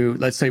to do,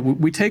 let's say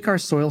we take our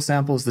soil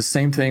samples, the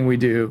same thing we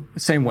do,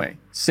 same way,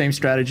 same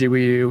strategy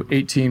we do,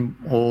 18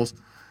 holes,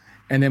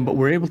 but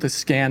we're able to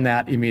scan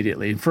that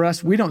immediately. And for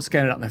us, we don't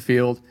scan it out in the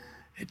field.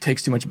 It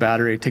takes too much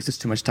battery. It takes us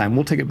too much time.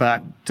 We'll take it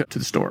back to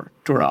the store,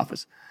 to our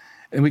office,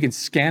 and we can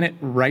scan it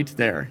right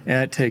there.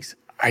 And it takes,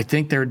 I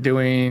think they're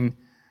doing,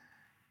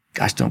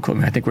 gosh, don't quote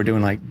me, I think we're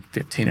doing like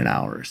 15 an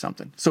hour or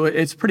something. So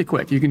it's pretty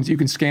quick. You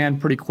can scan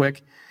pretty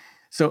quick.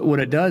 So what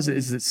it does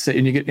is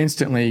and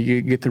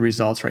you get the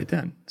results right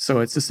then. So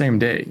it's the same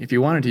day. If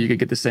you wanted to, you could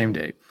get the same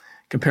day.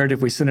 Compared to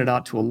if we send it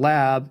out to a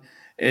lab,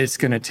 it's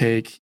going to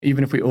take,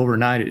 even if we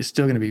overnight it, it's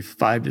still going to be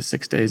 5 to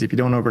 6 days. If you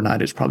don't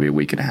overnight it, it's probably a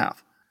week and a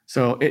half.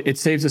 So it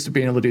saves us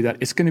being able to do that.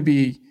 It's going to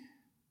be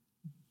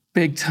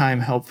big time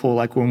helpful,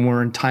 like when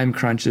we're in time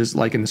crunches,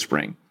 like in the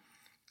spring.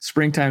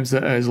 Springtime is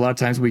a lot of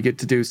times we get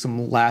to do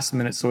some last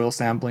minute soil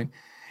sampling.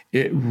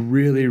 It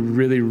really,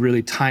 really,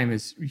 really, time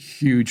is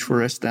huge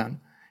for us then.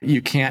 You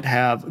can't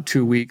have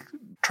 2-week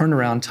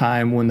turnaround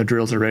time when the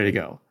drills are ready to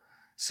go.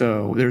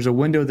 So there's a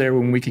window there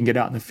when we can get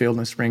out in the field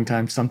in the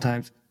springtime.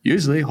 Sometimes,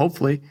 usually,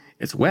 hopefully,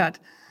 it's wet,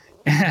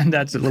 and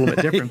that's a little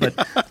bit different.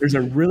 But there's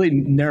a really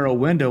narrow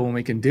window when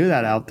we can do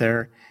that out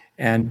there,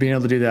 and being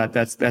able to do that,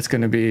 that's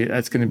going to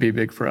be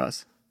big for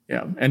us.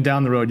 Yeah, and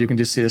down the road, you can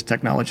just see this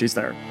technology's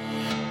there.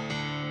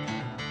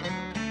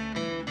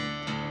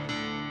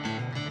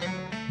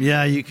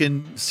 Yeah, you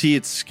can see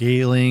it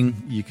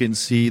scaling. You can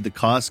see the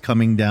cost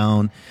coming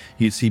down.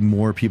 You see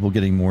more people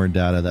getting more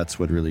data. That's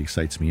what really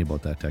excites me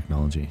about that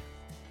technology.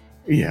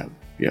 Yeah.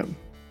 You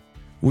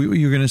were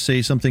going to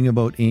say something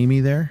about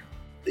Amy there?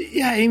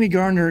 Yeah, Amy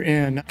Gardner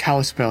in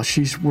Kalispell.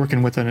 She's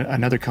working with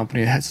another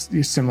company that has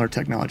similar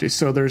technology.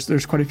 So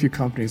there's quite a few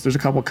companies. There's a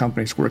couple of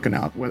companies working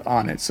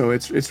on it. So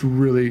it's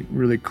really,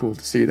 really cool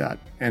to see that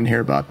and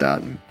hear about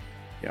that. And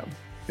yeah,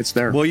 it's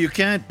there. Well, you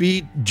can't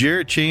beat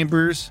Jarrett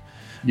Chambers.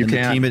 The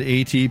team at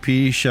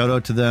ATP, shout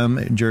out to them.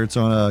 Jarrett's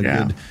on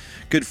a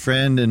good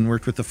friend and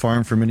worked with the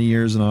farm for many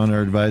years and on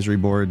our advisory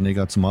board, and they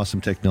got some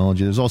awesome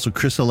technology. There's also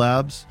Chrysa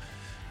Labs.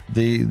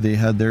 They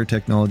had their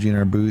technology in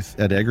our booth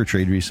at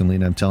AgriTrade recently,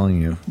 and I'm telling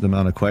you, the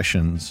amount of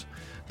questions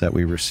that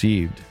we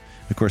received.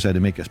 Of course, I had to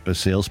make a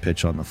sales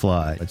pitch on the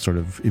fly. It sort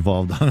of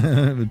evolved on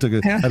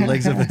it. Had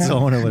legs of its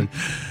own.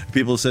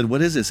 People said,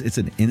 "What is this?" It's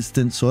an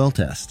instant soil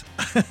test.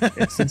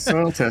 Instant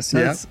soil test,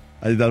 yeah.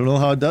 I don't know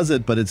how it does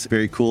it, but it's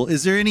very cool.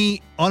 Is there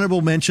any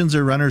honorable mentions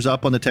or runners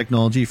up on the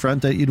technology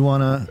front that you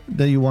want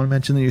to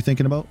mention that you're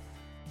thinking about?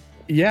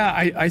 Yeah,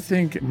 I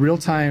think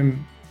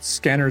real-time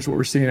scanners, what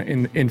we're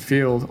seeing in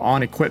field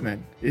on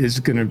equipment,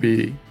 is going to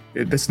be,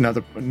 that's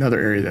another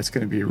area that's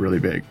going to be really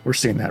big. We're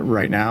seeing that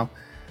right now.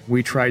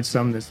 We tried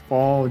some this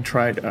fall and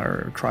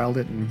trialed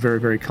it, and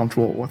very, very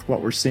comfortable with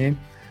what we're seeing.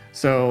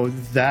 So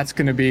that's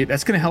going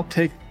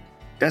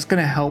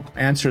to help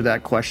answer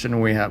that question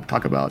when we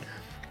talk about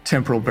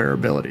temporal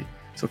variability.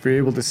 So if you're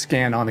able to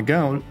scan on the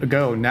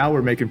go, now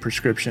we're making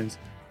prescriptions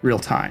real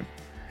time.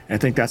 And I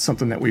think that's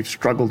something that we've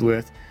struggled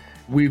with.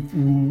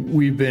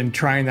 We've been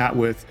trying that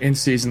with in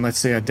season, let's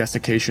say a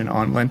desiccation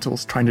on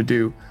lentils, trying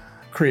to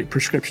create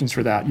prescriptions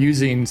for that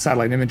using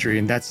satellite imagery,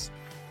 and that's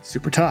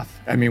super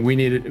tough. I mean,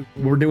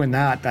 we're doing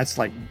that. That's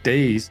like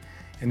days,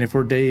 and if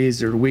we're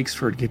days or weeks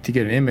to get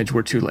an image,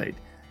 we're too late.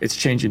 It's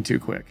changing too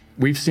quick.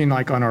 We've seen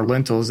like on our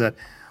lentils that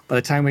by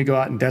the time we go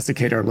out and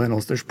desiccate our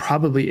lentils, there's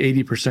probably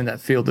 80% of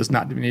that field does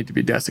not need to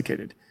be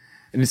desiccated.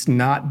 And it's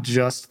not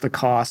just the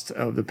cost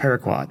of the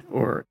paraquat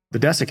or the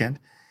desiccant,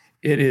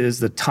 it is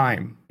the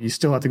time. You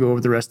still have to go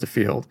over the rest of the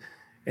field.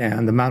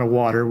 And the amount of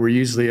water, we're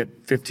usually at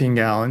 15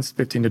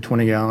 to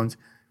 20 gallons,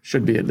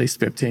 should be at least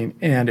 15.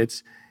 And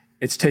it's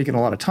taken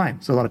a lot of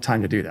time. So a lot of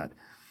time to do that.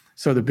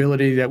 So the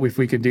ability that if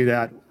we could do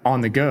that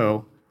on the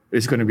go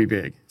is going to be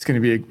big. It's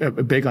going to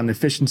be big on the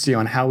efficiency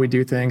on how we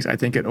do things. I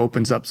think it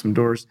opens up some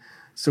doors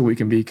so we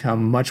can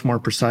become much more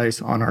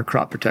precise on our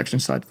crop protection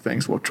side of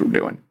things, what we're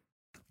doing.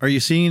 Are you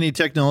seeing any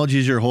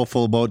technologies you're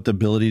hopeful about the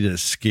ability to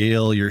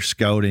scale your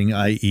scouting,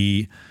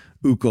 i.e.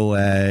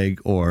 UcoAg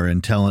or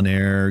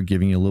IntelliNair,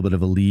 giving you a little bit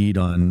of a lead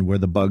on where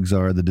the bugs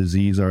are, the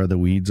disease are, the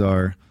weeds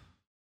are?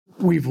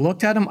 We've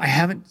looked at them. I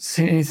haven't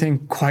seen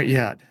anything quite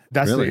yet.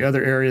 That's Really? The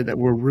other area that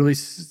we're really,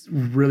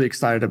 really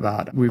excited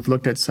about. We've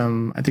looked at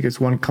I think it's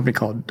one company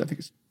called,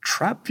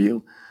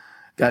 TrapView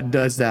that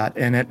does that.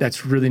 And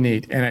that's really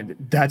neat. And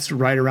that's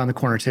right around the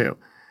corner too.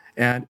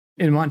 And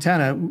in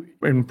Montana,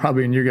 and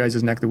probably in your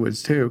guys' neck of the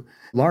woods too,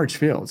 large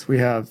fields. We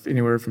have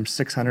anywhere from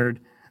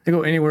 600, they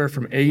go anywhere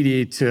from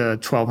 80 to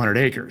 1,200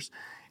 acres.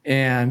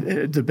 And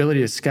the ability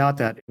to scout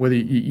that, whether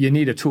you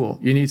need a tool,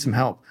 you need some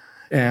help.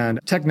 And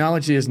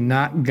technology is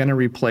not going to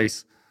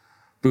replace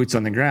boots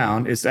on the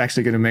ground. It's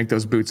actually going to make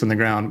those boots on the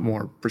ground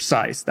more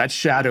precise. That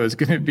shadow is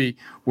going to be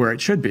where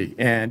it should be.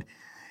 And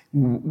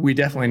we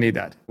definitely need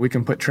that. We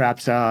can put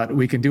traps out.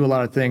 We can do a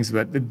lot of things,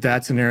 but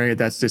that's an area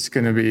that's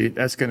going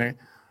to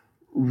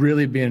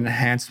really be an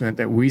enhancement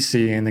that we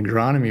see in the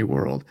agronomy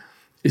world,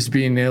 is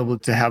being able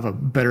to have a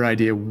better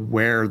idea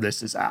where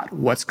this is at,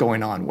 what's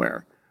going on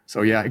where.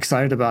 So yeah,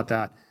 excited about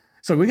that.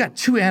 So we got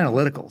 2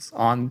 analyticals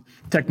on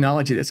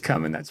technology that's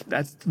coming.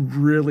 That's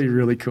really,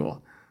 really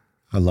cool.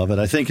 I love it.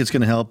 I think it's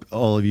going to help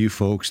all of you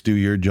folks do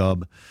your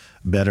job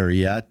better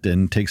yet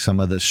and take some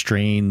of the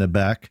strain, the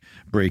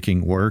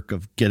back-breaking work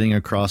of getting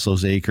across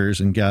those acres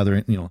and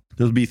gathering.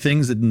 There'll be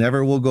things that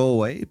never will go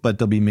away, but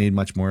they'll be made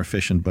much more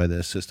efficient by the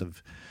assist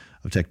of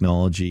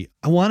technology.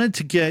 I wanted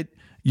to get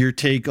your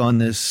take on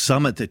this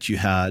summit that you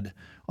had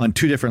on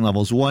 2 different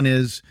levels. One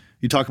is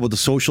you talk about the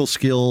social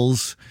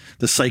skills,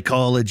 the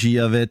psychology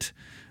of it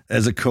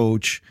as a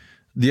coach.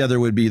 The other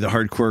would be the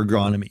hardcore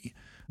agronomy.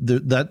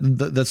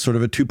 That's sort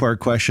of a 2-part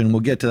question.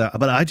 We'll get to that.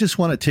 But I just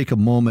want to take a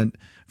moment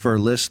for our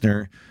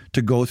listener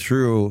to go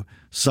through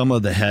some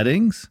of the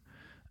headings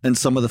and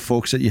some of the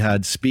folks that you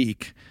had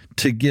speak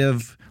to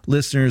give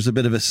listeners a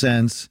bit of a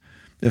sense,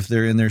 if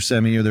they're in their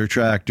semi or their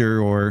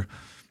tractor or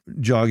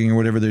jogging or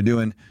whatever they're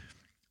doing,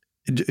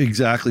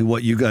 exactly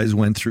what you guys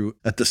went through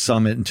at the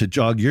summit, and to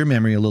jog your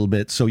memory a little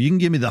bit. So you can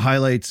give me the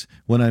highlights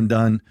when I'm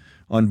done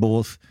on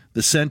both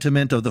the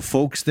sentiment of the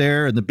folks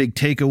there and the big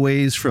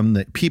takeaways from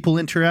the people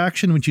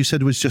interaction, which you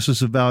said was just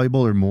as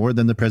valuable or more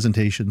than the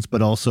presentations,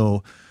 but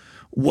also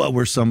what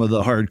were some of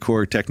the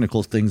hardcore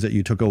technical things that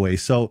you took away.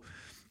 So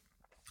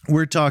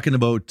we're talking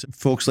about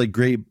folks like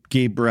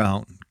Gabe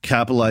Brown,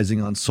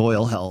 capitalizing on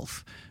soil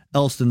health,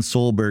 Elston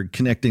Solberg,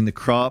 connecting the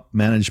crop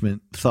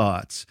management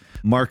thoughts,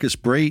 Marcus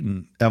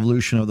Brayton,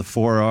 evolution of the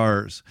 4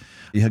 R's.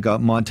 You had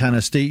got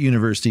Montana State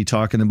University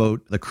talking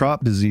about the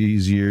crop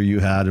disease year you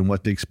had and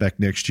what to expect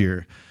next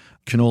year.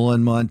 Canola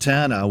in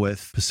Montana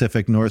with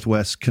Pacific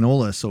Northwest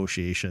Canola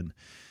Association.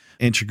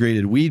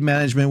 Integrated weed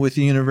management with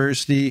the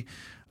university.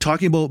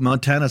 Talking about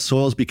Montana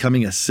soils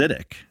becoming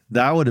acidic.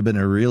 That would have been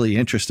a really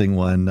interesting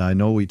one. I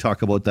know we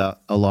talk about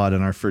that a lot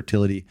in our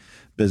fertility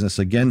business,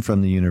 again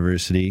from the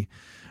university.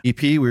 EP,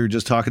 we were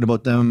just talking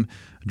about them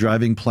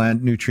driving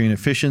plant nutrient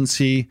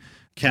efficiency,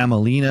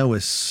 Camelina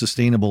with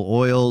sustainable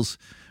oils,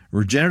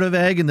 regenerative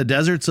ag in the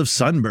deserts of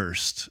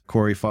sunburst,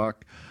 Corey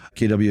Falk,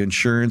 KW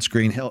Insurance,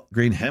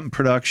 grain hemp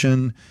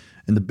production,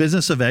 and the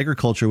business of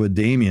agriculture with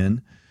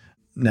Damien,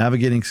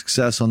 navigating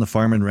success on the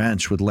farm and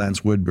ranch with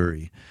Lance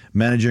Woodbury,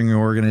 managing your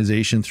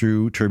organization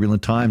through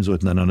turbulent times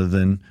with none other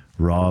than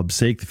Rob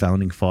Sake, the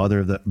founding father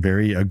of the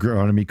very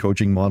agronomy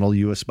coaching model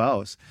you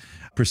espouse,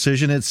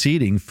 precision at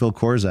seeding, Phil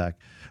Korzak,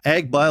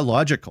 ag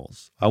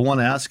biologicals. I want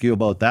to ask you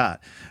about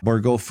that.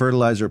 Bourgault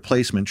fertilizer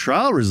placement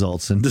trial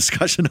results and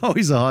discussion,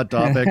 always a hot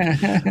topic.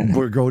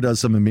 Bourgault does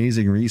some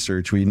amazing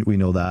research. We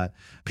know that.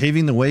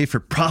 Paving the way for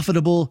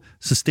profitable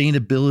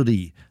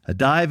sustainability, a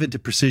dive into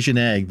precision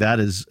ag. That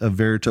is a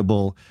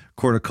veritable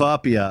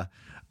cornucopia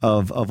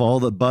of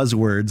all the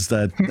buzzwords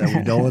that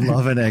we know and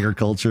love in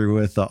agriculture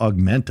with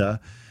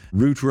Augmenta.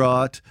 Root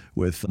Rot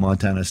with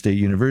Montana State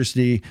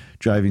University,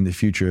 Driving the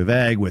Future of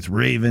Ag with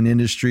Raven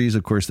Industries.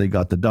 Of course, they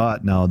got the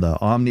DOT, now the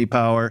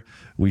OmniPower.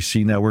 We've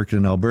seen that working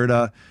in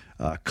Alberta.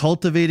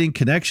 Cultivating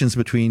connections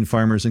between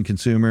farmers and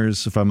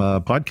consumers from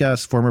a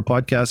former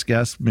podcast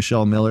guest,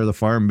 Michelle Miller, the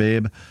Farm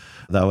Babe.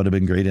 That would have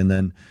been great. And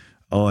then,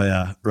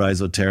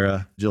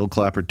 Rhizoterra, Jill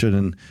Clapperton,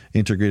 an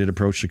integrated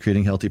approach to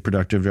creating healthy,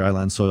 productive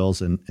dryland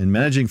soils and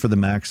managing for the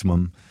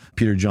maximum.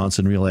 Peter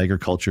Johnson, Real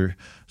Agriculture,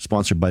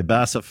 sponsored by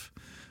BASF.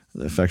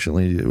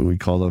 Affectionately, we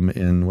call them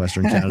in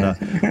Western Canada.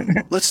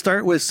 Let's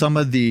start with some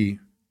of the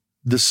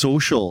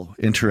social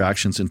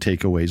interactions and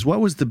takeaways.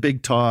 What was the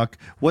big talk?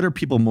 What are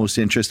people most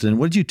interested in?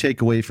 What did you take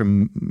away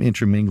from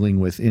intermingling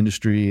with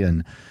industry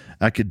and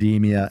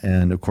academia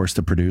and, of course,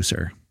 the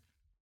producer?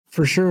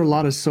 For sure, a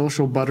lot of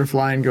social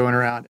butterflying going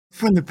around.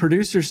 From the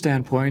producer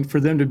standpoint, for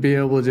them to be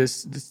able to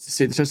just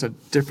see it's just a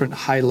different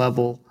high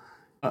level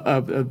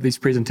of these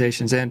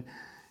presentations. And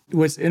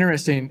what's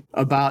interesting,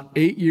 about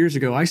 8 years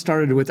ago, I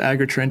started with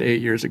AgriTrend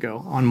 8 years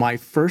ago. On my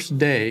first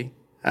day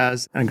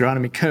as an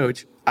agronomy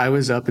coach, I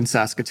was up in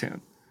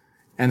Saskatoon.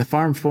 And the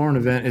Farm Forum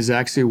event is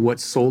actually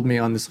what sold me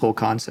on this whole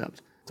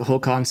concept. The whole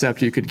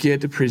concept, you could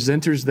get the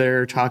presenters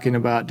there talking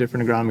about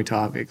different agronomy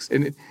topics.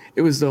 And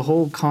it was the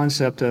whole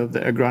concept of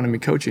the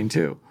agronomy coaching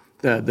too,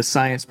 the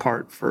science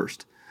part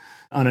first.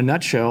 On a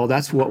nutshell,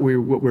 that's what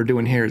we're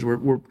doing here is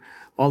we're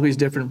all these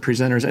different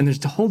presenters, and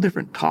there's a whole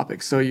different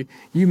topics. So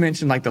you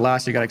mentioned like the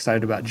last you got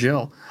excited about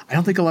Jill. I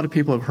don't think a lot of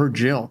people have heard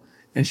Jill,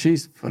 and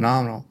she's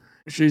phenomenal.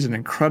 She's an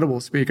incredible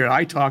speaker.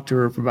 I talked to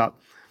her for about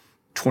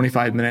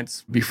 25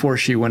 minutes before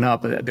she went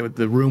up.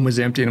 The room was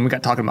empty, and we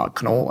got talking about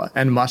canola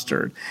and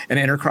mustard and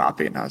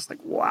intercropping. And I was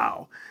like,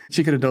 wow.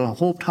 She could have done a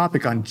whole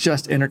topic on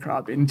just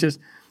intercropping,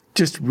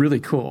 just really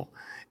cool.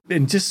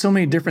 And just so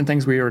many different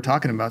things we were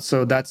talking about.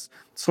 So that's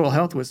soil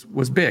health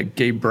was big.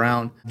 Gabe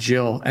Brown,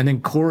 Jill, and then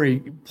Corey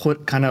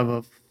put kind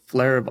of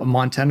a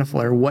Montana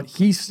flair, what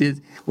he's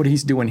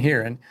doing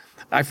here. And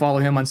I follow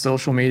him on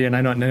social media, and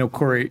I know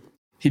Corey,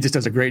 he just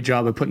does a great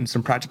job of putting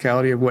some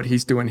practicality of what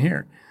he's doing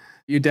here.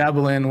 You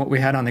dabble in what we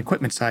had on the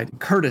equipment side.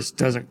 Curtis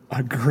does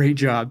a great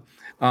job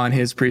on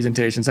his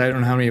presentations. I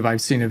don't know how many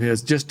I've seen of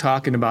his, just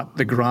talking about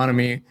the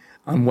agronomy,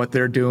 on what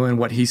they're doing,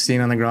 what he's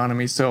seen on the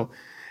agronomy. So,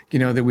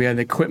 that we had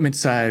the equipment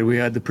side, we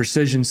had the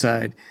precision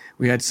side,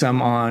 we had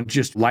some on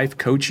just life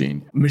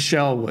coaching.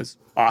 Michelle was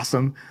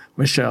awesome.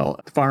 Michelle,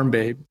 Farm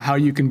Babe, how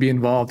you can be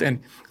involved. And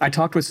I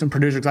talked with some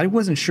producers. I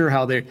wasn't sure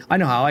I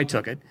know how I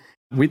took it.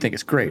 We think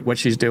it's great what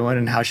she's doing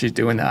and how she's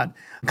doing that.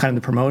 Kind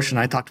of the promotion.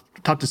 I talked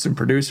to some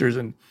producers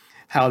and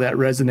how that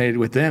resonated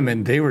with them.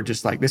 And they were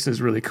just like, this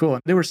is really cool.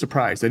 And they were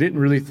surprised. They didn't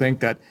really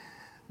think that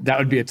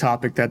would be a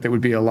topic that there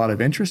would be a lot of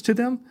interest to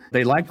them.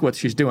 They liked what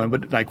she's doing,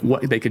 but like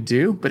what they could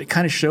do, but it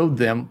kind of showed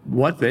them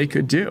what they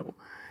could do,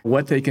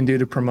 what they can do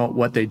to promote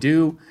what they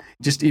do,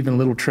 just even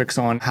little tricks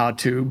on how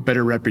to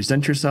better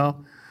represent yourself.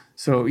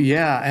 So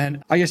yeah,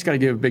 and I just got to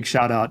give a big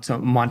shout out to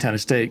Montana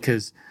State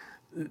because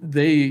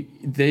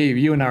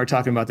you and I were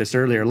talking about this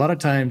earlier. A lot of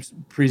times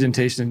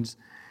presentations,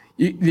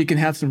 you can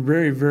have some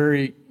very,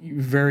 very,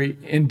 very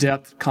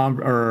in-depth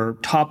or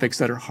topics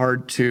that are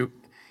hard to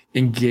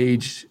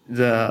engage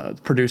the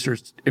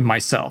producers and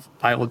myself.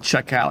 I will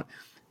check out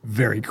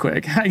very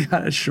quick. I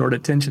got a short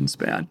attention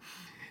span.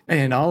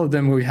 And all of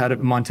them we had at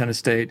Montana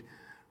State,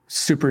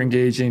 super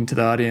engaging to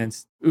the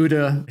audience.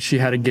 Uda, she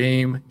had a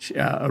game,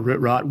 a Root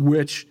Rot,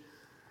 which,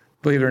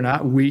 believe it or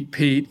not, Wheat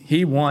Pete,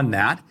 he won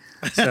that.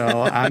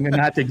 So I'm going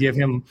to have to give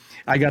him,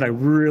 I got a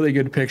really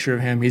good picture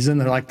of him. He's in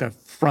the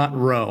front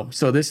row.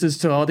 So this is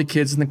to all the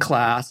kids in the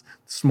class.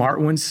 Smart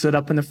ones sit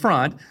up in the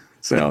front.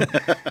 So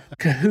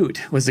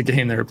Kahoot was the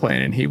game they were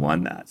playing, and he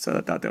won that. So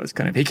I thought that was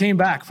he came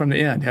back from the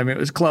end. I mean, it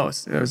was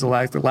close. It was the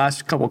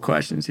last couple of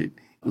questions he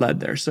led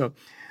there. So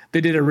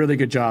they did a really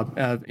good job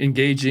of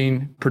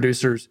engaging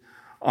producers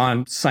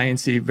on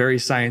very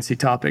sciencey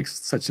topics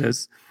such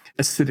as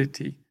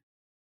acidity.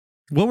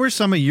 What were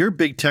some of your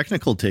big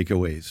technical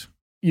takeaways?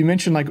 You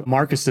mentioned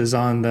Marcus's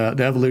on the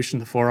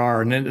evolution of the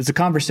 4R, and it's a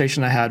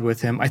conversation I had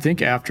with him, I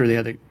think after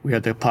we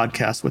had the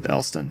podcast with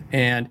Elston.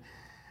 And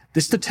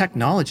this is the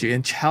technology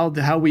and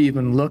how we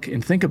even look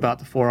and think about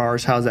the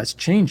 4Rs, how that's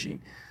changing.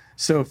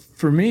 So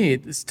for me,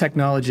 this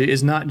technology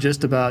is not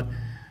just about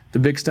the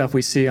big stuff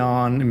we see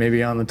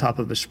maybe on the top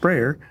of a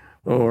sprayer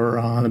or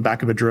on the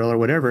back of a drill or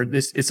whatever.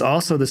 It's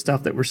also the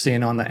stuff that we're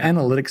seeing on the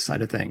analytics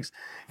side of things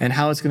and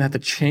how it's going to have to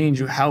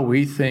change how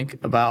we think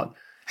about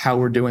how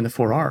we're doing the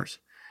 4Rs.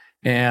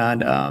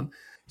 And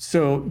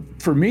so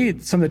for me,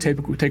 some of the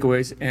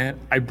takeaways, and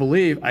I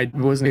believe I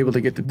wasn't able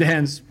to get to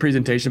Dan's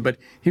presentation, but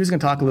he was going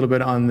to talk a little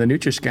bit on the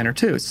Nutri-Scanner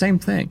too. Same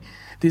thing.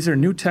 These are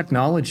new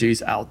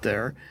technologies out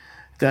there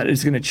that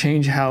is going to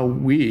change how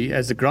we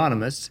as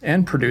agronomists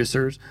and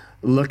producers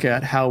look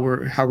at how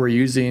we're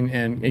using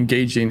and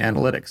engaging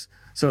analytics.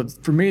 So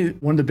for me,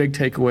 one of the big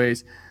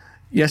takeaways,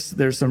 yes,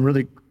 there's some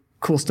really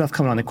cool stuff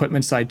coming on the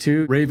equipment side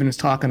too. Raven is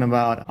talking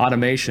about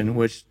automation,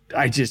 which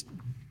I just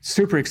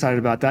super excited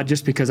about that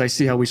just because I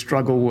see how we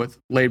struggle with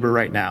labor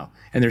right now.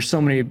 And there's so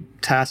many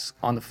tasks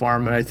on the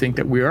farm, and I think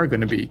that we are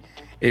going to be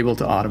able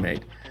to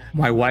automate.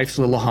 My wife's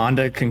little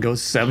Honda can go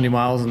 70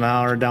 miles an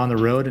hour down the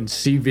road and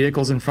see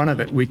vehicles in front of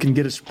it. We can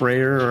get a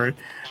sprayer or a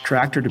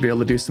tractor to be able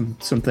to do some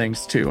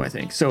things too, I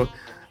think. So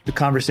the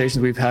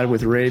conversations we've had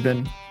with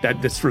Raven,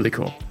 that's really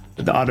cool.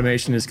 The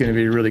automation is going to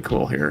be really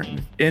cool here.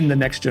 In the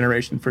next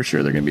generation, for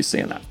sure, they're going to be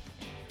seeing that.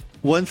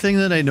 One thing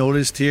that I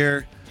noticed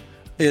here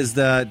is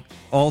that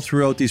all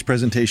throughout these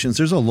presentations,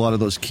 there's a lot of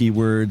those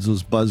keywords,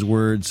 those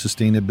buzzwords: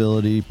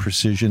 sustainability,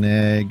 precision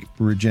ag,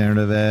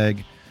 regenerative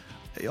ag.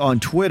 On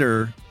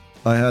Twitter,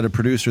 I had a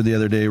producer the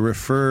other day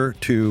refer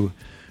to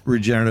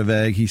regenerative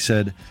ag. He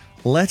said,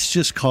 let's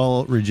just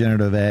call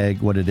regenerative ag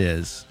what it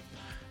is.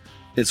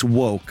 It's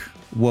woke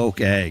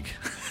ag.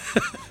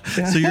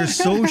 So you're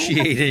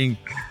associating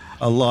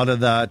a lot of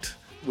that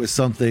with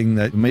something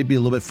that may be a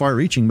little bit far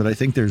reaching, but I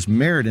think there's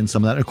merit in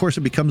some of that. Of course,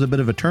 it becomes a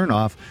bit of a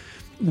turnoff.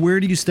 Where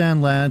do you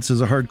stand, Lance,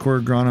 as a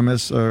hardcore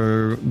agronomist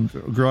or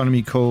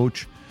agronomy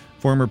coach,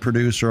 former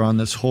producer, on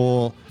this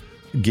whole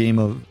game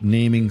of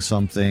naming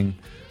something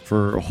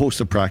for a host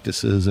of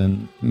practices?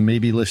 And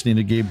maybe listening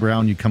to Gabe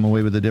Brown, you come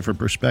away with a different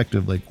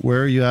perspective. Like,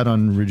 where are you at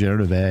on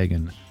regenerative ag?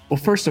 And well,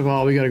 first of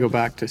all, we got to go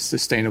back to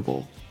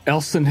sustainable.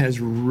 Elston has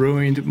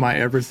ruined my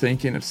ever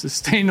thinking of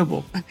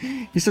sustainable.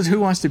 He says, who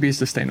wants to be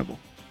sustainable?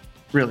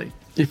 Really?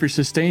 If you're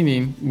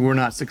sustaining, we're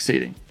not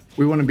succeeding.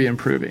 We want to be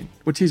improving,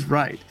 which he's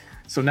right.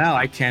 So now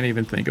I can't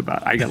even think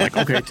about it. I got like,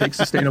 okay, take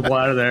sustainable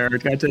out of there.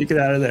 Got to take it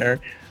out of there.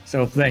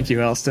 So thank you,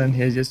 Elston.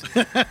 He just,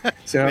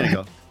 so there you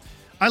go.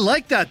 I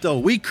like that, though.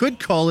 We could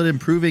call it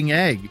improving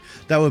ag.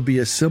 That would be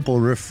a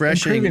simple,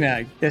 refreshing. Improving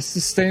ag. It's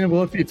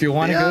sustainable. If you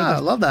want to go I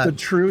love that. The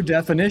true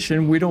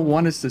definition, we don't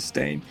want to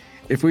sustain.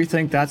 If we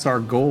think that's our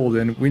goal,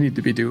 then we need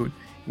to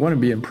want to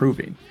be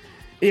improving.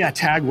 Yeah,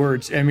 tag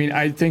words. I mean,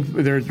 I think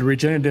there's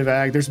regenerative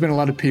ag. There's been a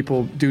lot of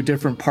people do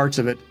different parts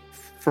of it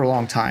for a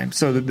long time.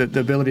 So the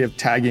ability of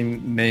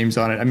tagging names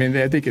on it, I mean,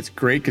 I think it's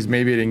great because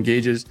maybe it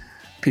engages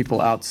people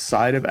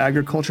outside of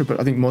agriculture, but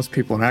I think most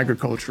people in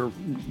agriculture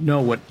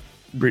know what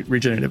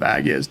regenerative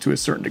ag is to a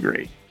certain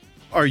degree.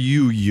 Are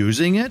you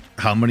using it?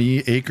 How many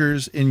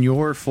acres in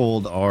your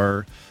fold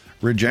are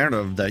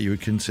regenerative that you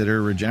would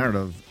consider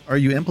regenerative? Are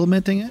you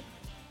implementing it?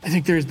 I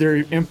think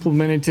they're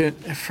implementing it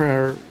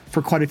for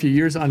quite a few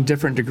years on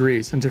different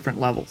degrees and different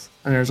levels.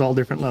 And there's all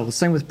different levels.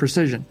 Same with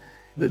precision.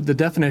 The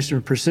definition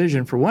of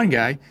precision for one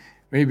guy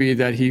may be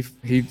that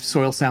he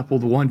soil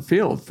sampled one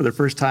field for the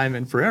first time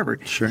in forever.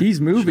 Sure. He's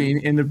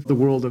moving into the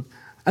world of,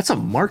 that's a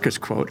Marcus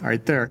quote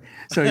right there.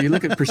 So you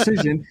look at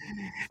precision,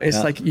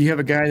 it's like you have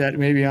a guy that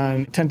maybe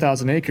on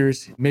 10,000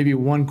 acres, maybe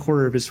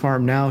 1/4 of his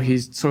farm now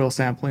he's soil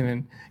sampling,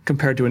 and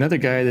compared to another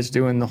guy that's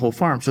doing the whole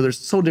farm. So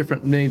there's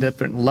many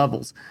different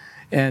levels.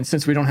 And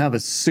since we don't have a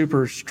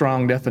super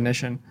strong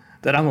definition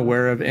that I'm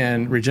aware of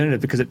in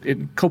regenerative, because it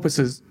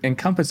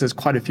encompasses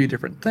quite a few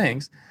different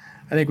things,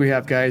 I think we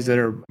have guys that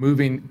are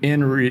moving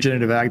in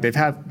regenerative ag. They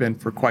have been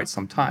for quite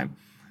some time.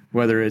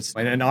 Whether it's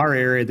in our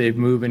area, they've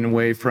moved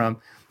away from,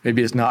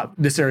 maybe it's not,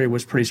 this area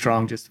was pretty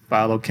strong, just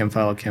follow, chem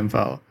follow,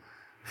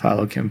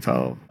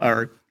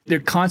 or there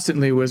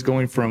constantly was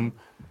going from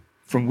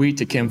wheat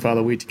to chem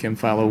follow, wheat to chem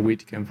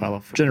follow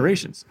for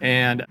generations.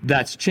 And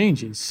that's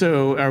changing.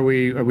 So are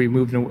we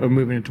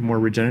moving into more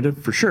regenerative?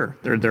 For sure.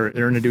 They're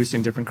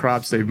introducing different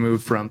crops. They've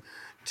moved from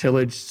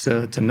tillage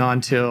to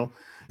non-till.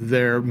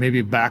 They're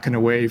maybe backing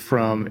away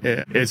from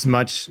as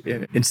much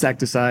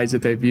insecticides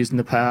that they've used in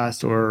the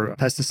past, or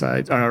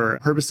pesticides or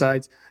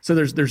herbicides. So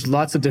there's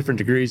lots of different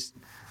degrees.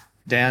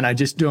 Dan,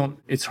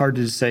 it's hard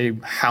to say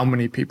how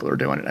many people are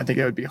doing it. I think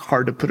it would be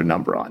hard to put a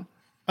number on.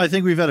 I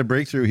think we've had a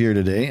breakthrough here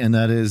today, and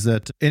that is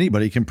that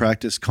anybody can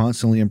practice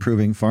constantly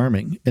improving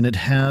farming, and it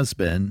has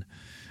been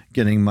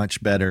getting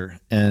much better.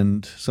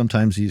 And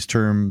sometimes these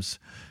terms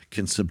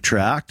can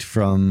subtract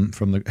from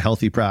the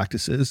healthy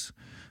practices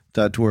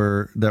that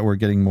we're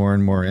getting more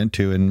and more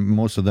into, and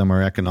most of them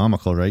are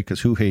economical, right?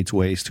 Because who hates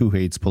waste? Who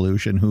hates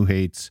pollution? Who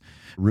hates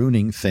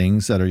ruining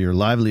things that are your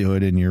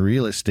livelihood and your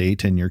real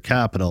estate and your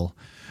capital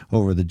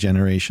over the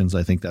generations?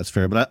 I think that's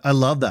fair. But I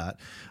love that.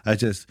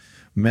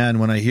 Man,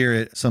 when I hear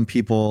it, some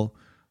people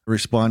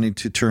responding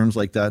to terms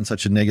like that in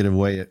such a negative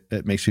way,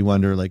 it makes me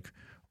wonder, like,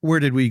 where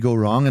did we go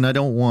wrong? And I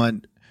don't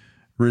want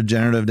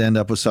regenerative to end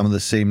up with some of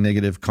the same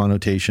negative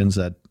connotations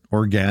that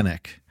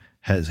organic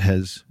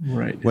has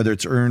right. Whether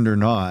it's earned or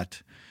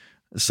not.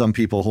 Some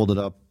people hold it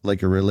up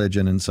like a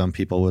religion, and some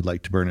people would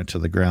like to burn it to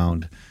the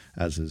ground,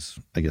 as is,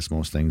 I guess,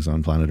 most things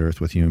on planet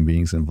Earth with human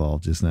beings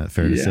involved. Isn't that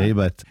fair to say?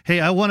 But hey,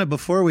 I want to,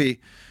 before we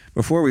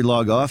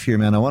log off here,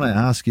 man, I want to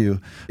ask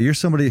you, you're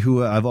somebody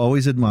who I've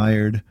always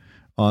admired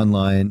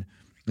online,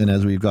 and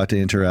as we've got to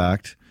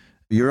interact,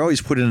 you're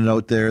always putting it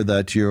out there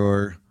that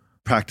you're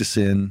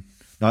practicing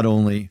not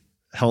only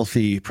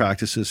healthy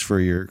practices for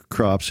your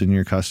crops and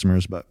your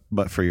customers,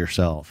 but for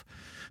yourself,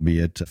 be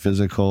it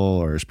physical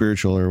or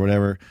spiritual or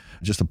whatever,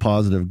 just a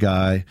positive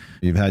guy.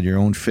 You've had your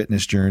own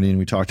fitness journey, and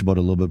we talked about it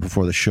a little bit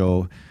before the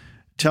show.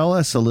 Tell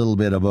us a little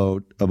bit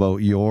about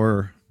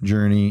your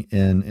journey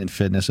in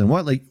fitness and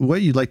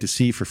what you'd like to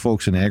see for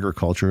folks in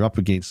agriculture up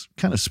against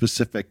kind of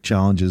specific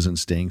challenges in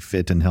staying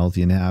fit and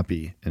healthy and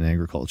happy in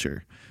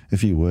agriculture,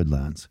 if you would,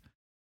 Lance.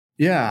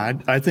 Yeah,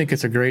 I think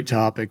it's a great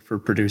topic for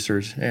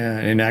producers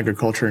in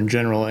agriculture in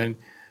general. And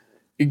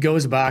it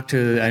goes back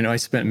to, I know I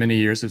spent many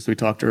years, as we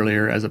talked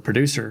earlier, as a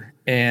producer.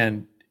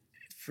 And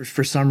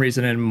for some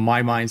reason in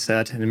my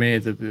mindset and many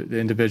of the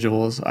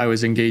individuals I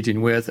was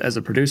engaging with as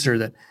a producer,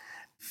 that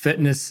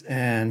fitness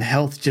and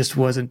health just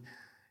wasn't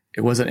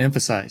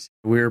emphasized.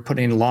 We were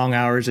putting long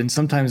hours, and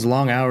sometimes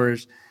long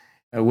hours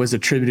was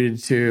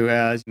attributed to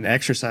as an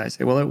exercise.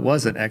 Well, it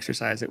wasn't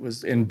exercise. It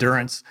was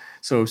endurance.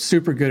 So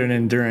super good at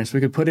endurance. We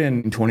could put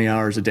in 20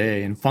 hours a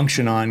day and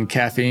function on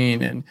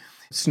caffeine and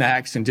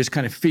snacks and just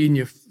kind of feeding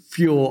you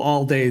fuel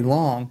all day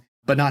long,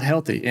 but not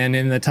healthy. And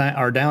in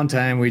our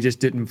downtime, we just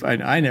didn't,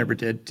 I never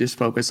did, just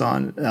focus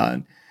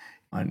on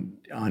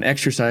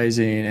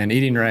exercising and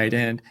eating right.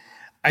 And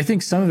I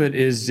think some of it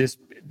is just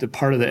the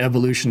part of the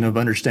evolution of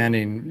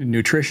understanding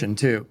nutrition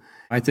too.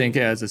 I think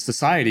as a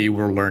society,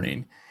 we're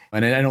learning.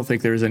 And I don't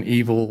think there's an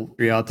evil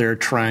out there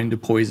trying to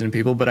poison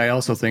people, but I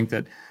also think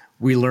that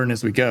we learn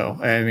as we go.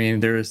 I mean,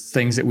 there's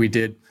things that we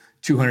did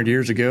 200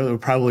 years ago that were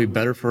probably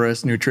better for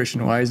us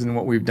nutrition-wise than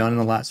what we've done in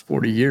the last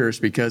 40 years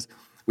because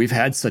we've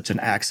had such an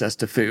access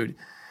to food.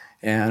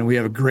 And we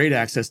have a great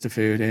access to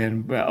food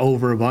and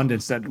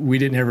overabundance that we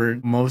didn't ever,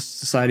 most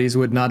societies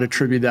would not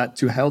attribute that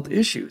to health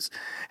issues,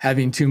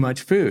 having too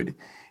much food.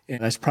 And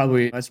that's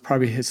probably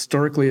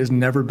historically has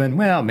never been,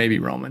 well, maybe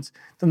Romans.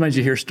 Sometimes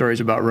you hear stories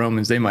about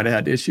Romans, they might have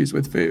had issues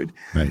with food.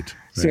 Right.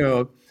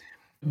 So,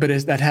 but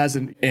that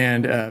hasn't,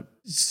 and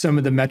some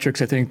of the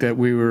metrics I think that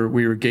we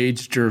were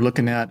gauged or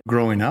looking at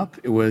growing up,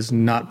 it was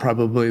not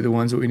probably the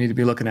ones that we need to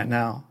be looking at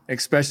now,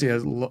 especially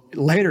as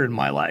later in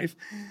my life.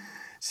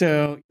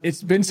 So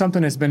it's been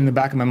something that's been in the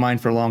back of my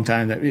mind for a long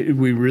time that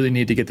we really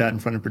need to get that in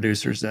front of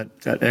producers, that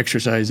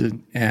exercise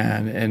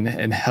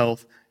and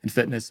health and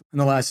fitness. In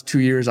the last 2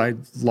 years, I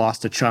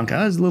lost a chunk.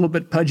 I was a little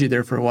bit pudgy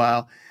there for a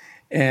while.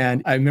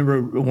 And I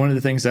remember one of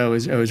the things I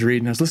was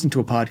reading, I was listening to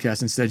a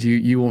podcast and said,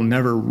 you will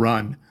never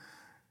run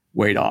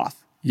weight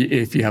off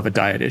if you have a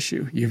diet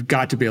issue. You've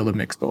got to be able to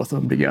mix both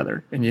of them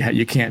together. And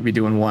you can't be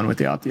doing one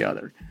without the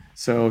other.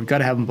 So you've got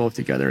to have them both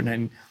together. And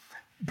then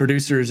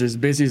producers, as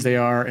busy as they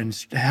are and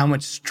how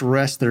much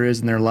stress there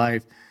is in their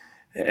life,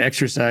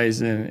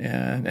 exercise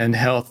and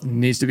health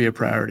needs to be a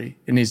priority.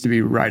 It needs to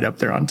be right up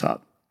there on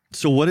top.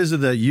 So what is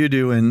it that you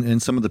do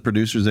and some of the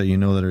producers that you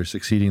know that are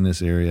succeeding in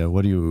this area?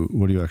 What do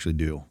you actually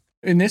do?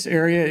 In this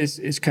area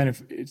is kind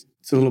of, it's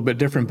a little bit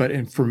different,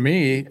 but for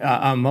me,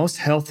 I'm most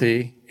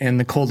healthy in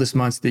the coldest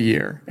months of the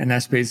year. And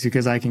that's basically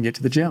because I can get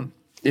to the gym.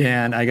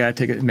 And I got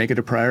to make it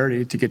a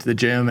priority to get to the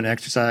gym and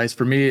exercise.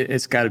 For me,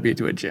 it's got to be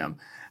to a gym.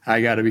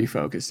 I got to be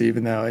focused,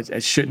 even though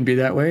it shouldn't be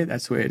that way.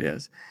 That's the way it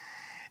is.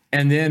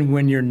 And then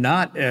when you're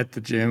not at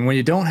the gym, when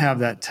you don't have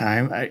that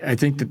time, I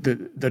think that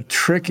the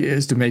trick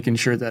is to making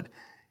sure that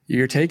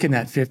you're taking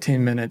that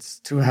 15 minutes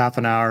to a half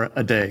an hour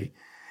a day.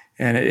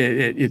 And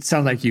it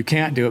sounds like you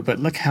can't do it, but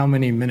look how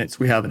many minutes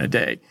we have in a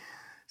day.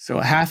 So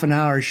a half an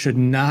hour should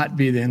not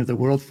be the end of the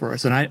world for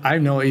us. And I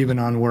know even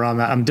on where I'm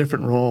at, I'm a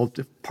different role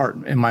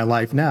part in my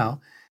life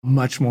now,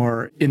 much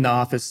more in the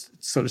office,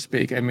 so to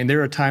speak. I mean,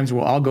 there are times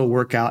where I'll go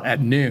work out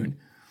at noon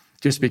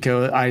just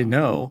because I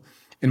know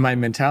in my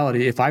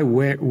mentality, if I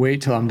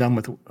wait till I'm done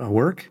with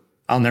work,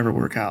 I'll never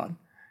work out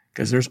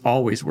because there's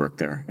always work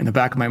there. In the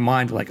back of my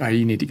mind, like, oh,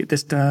 you need to get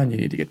this done. You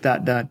need to get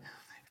that done.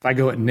 If I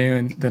go at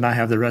noon, then I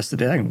have the rest of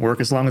the day. I can work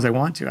as long as I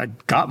want to. I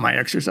got my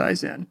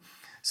exercise in.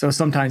 So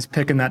sometimes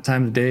picking that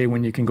time of the day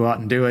when you can go out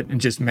and do it and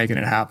just making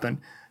it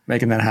happen,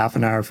 making that half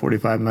an hour,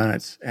 45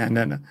 minutes. And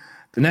then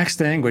the next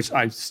thing, which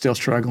I'm still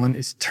struggling,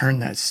 is turn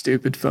that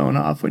stupid phone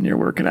off when you're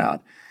working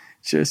out.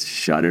 Just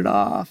shut it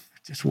off.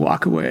 Just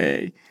walk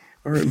away,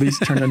 or at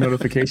least turn the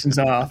notifications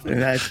off.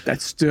 And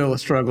that's still a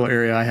struggle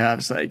area I have.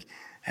 It's like,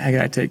 I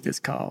got to take this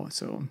call.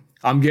 So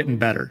I'm getting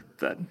better,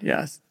 but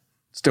yeah,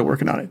 still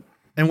working on it.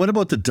 And what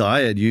about the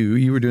diet?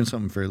 You were doing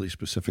something fairly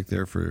specific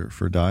there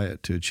for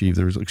diet to achieve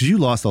the result, because you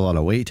lost a lot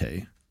of weight,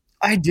 hey?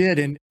 I did.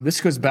 And this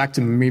goes back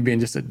to me being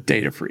just a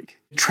data freak.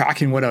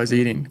 Tracking what I was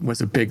eating was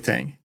a big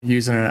thing.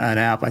 Using an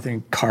app, I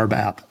think Carb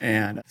app.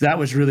 And that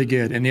was really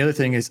good. And the other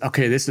thing is,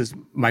 okay,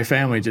 my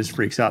family just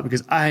freaks out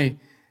because I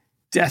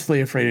deathly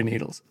afraid of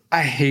needles.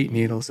 I hate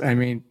needles. I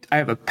mean, I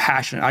have a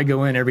passion. I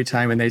go in every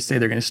time and they say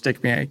they're going to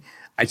stick me.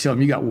 I tell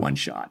them, you got one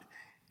shot.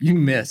 You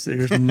miss.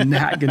 There's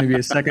not going to be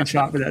a second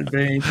shot for that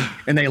vein.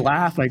 And they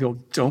laugh. I go,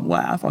 don't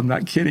laugh. I'm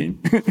not kidding.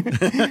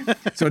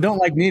 So I don't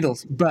like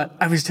needles. But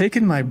I was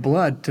taking my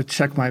blood to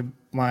check my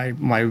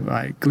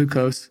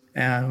glucose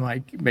and my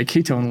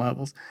ketone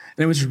levels.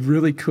 And it was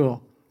really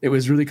cool. It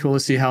was really cool to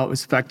see how it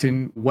was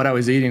affecting what I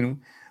was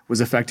eating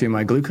was affecting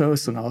my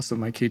glucose and also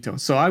my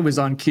ketones. So I was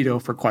on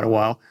keto for quite a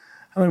while.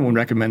 I wouldn't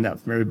recommend that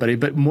for everybody.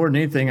 But more than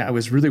anything, I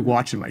was really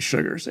watching my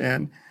sugars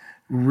and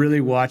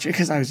really watch it,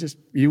 because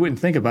you wouldn't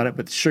think about it,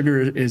 but sugar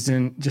is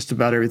in just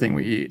about everything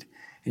we eat.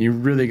 And you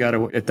really got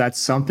to, if that's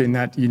something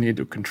that you need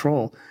to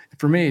control,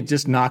 for me,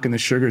 just knocking the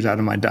sugars out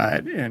of my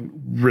diet and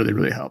really,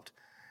 really helped.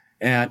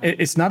 And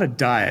it's not a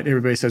diet.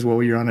 Everybody says,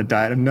 well, you're on a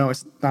diet. No,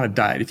 it's not a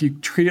diet. If you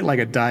treat it like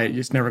a diet,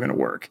 it's never going to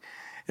work.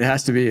 It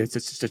has to be, it's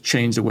just to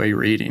change the way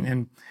you're eating.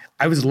 And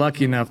I was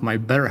lucky enough, my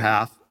better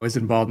half was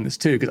involved in this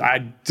too, because I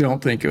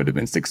don't think it would have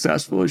been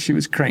successful if she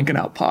was cranking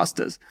out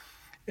pastas.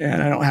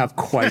 And I don't have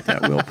quite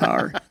that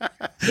willpower.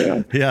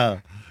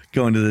 Yeah.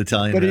 Going to the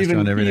Italian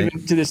restaurant every day.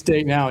 Even to this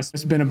day now,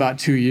 it's been about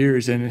 2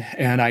 years, and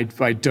I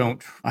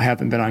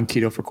haven't been on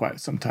keto for quite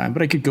some time,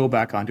 but I could go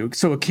back onto it.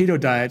 So a keto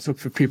diet, so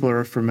for people who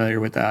are familiar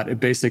with that,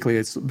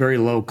 it's very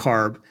low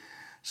carb.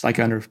 It's like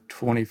under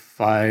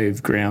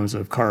 25 grams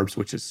of carbs,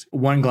 which is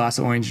one glass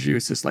of orange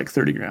juice is like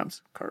 30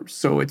 grams of carbs.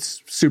 So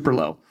it's super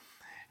low.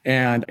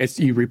 And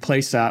you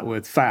replace that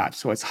with fat,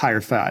 so it's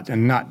higher fat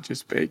and not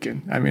just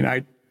bacon. I mean,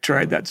 I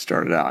tried that,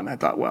 started out, and I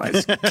thought, well,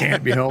 this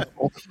can't be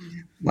helpful.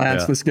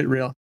 Lance, let's get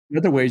real.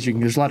 Other ways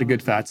there's a lot of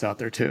good fats out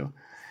there too.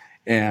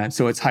 And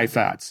so it's high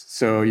fats.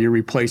 So you're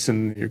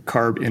replacing your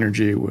carb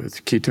energy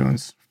with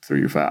ketones through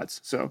your fats.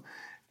 So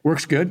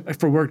works good.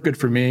 Worked good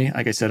for me.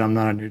 Like I said, I'm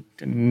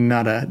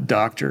not a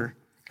doctor.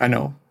 I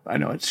know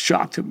it's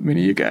shock to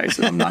many of you guys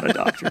that I'm not a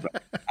doctor,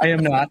 but I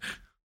am not.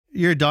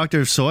 You're a doctor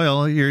of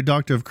soil. You're a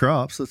doctor of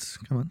crops. Let's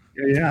come on.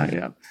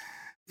 Yeah.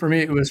 For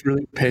me, it was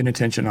really paying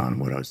attention on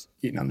what I was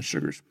eating on the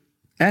sugars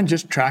and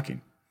just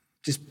tracking,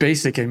 just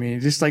basic. I mean,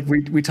 just like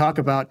we talk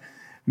about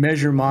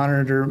measure,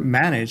 monitor,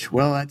 manage.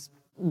 Well,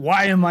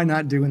 why am I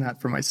not doing that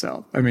for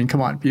myself? I mean,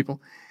 come on,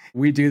 people.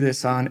 We do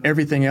this on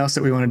everything else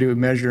that we want to do,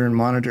 measure and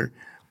monitor,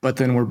 but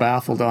then we're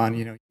baffled on,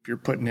 if you're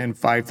putting in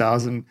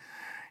 5,000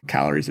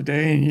 calories a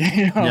day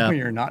and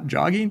you're not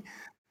jogging.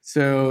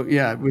 So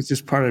yeah, it was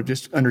just part of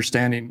just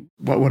understanding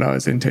what I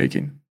was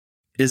intaking.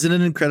 Isn't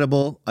it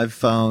incredible? I've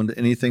found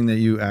anything that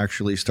you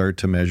actually start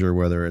to measure,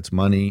 whether it's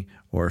money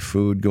or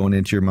food going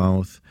into your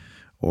mouth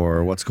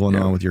or what's going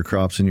on with your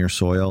crops in your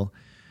soil,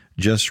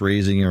 just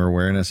raising your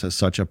awareness has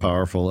such a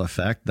powerful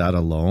effect. That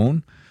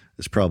alone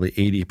is probably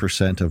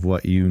 80% of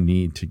what you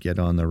need to get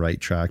on the right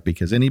track,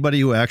 because anybody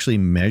who actually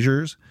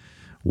measures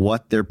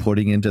what they're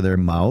putting into their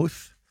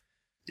mouth,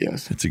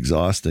 it's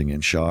exhausting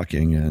and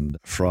shocking and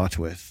fraught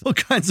with all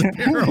kinds of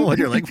peril.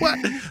 You're like, what?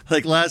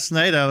 Like last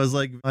night, I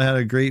had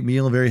a great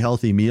meal, a very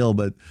healthy meal,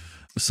 but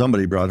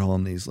somebody brought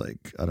home these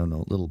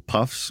little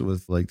puffs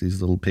with these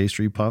little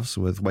pastry puffs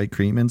with white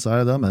cream inside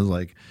of them. I was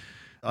like,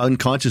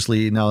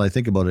 unconsciously, now that I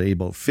think about it,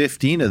 about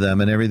 15 of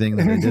them, and everything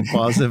that I did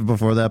positive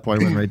before that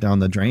point went right down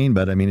the drain.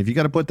 But I mean, if you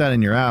got to put that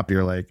in your app,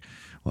 you're like,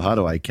 well, how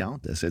do I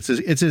count this?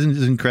 It's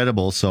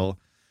incredible. So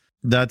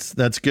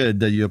that's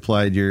good that you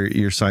applied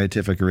your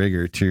scientific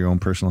rigor to your own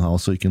personal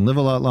health, so you can live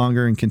a lot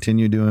longer and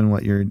continue doing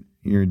what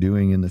you're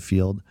doing in the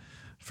field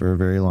for a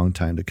very long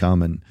time to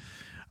come. And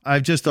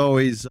I've just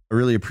always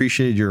really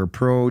appreciated your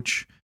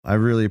approach. I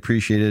really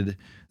appreciated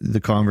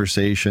the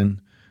conversation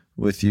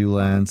with you,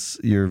 Lance.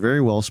 You're a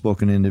very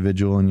well-spoken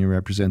individual, and you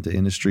represent the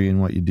industry and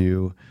what you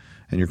do,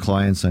 and your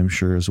clients, I'm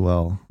sure, as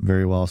well,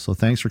 very well. So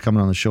thanks for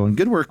coming on the show, and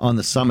good work on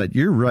the summit.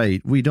 You're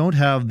right. We don't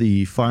have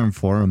the Farm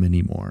Forum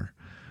anymore,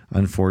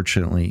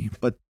 unfortunately,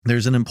 but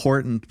there's an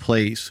important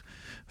place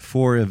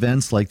for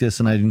events like this,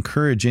 and I'd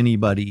encourage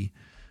anybody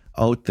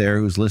out there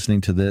who's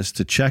listening to this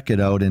to check it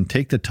out and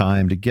take the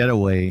time to get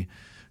away,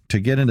 to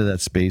get into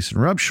that space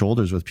and rub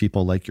shoulders with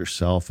people like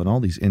yourself and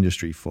all these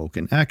industry folk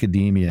and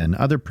academia and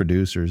other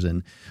producers.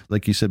 And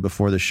like you said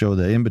before the show,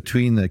 the in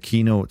between the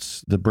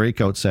keynotes, the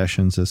breakout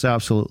sessions is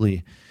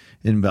absolutely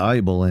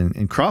invaluable.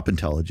 And Crop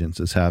Intelligence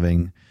is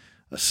having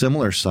a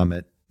similar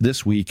summit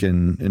this week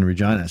in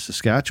Regina,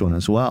 Saskatchewan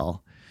as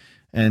well.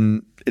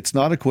 And it's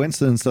not a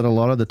coincidence that a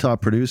lot of the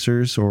top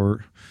producers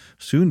or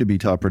soon to be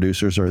top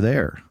producers are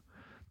there.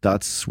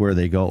 That's where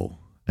they go.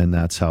 And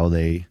that's how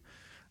they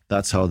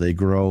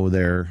grow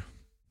their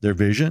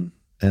vision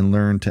and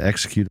learn to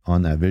execute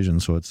on that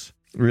vision. So it's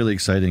really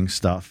exciting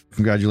stuff.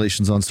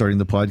 Congratulations on starting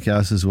the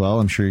podcast as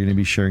well. I'm sure you're going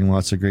to be sharing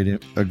lots of great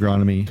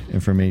agronomy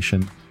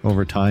information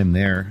over time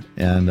there.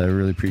 And I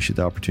really appreciate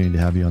the opportunity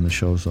to have you on the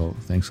show. So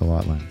thanks a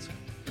lot, Lance.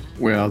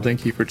 Well,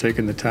 thank you for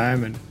taking the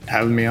time and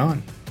having me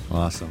on.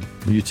 Awesome.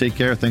 Well, you take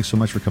care. Thanks so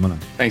much for coming on.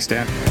 Thanks,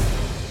 Dan.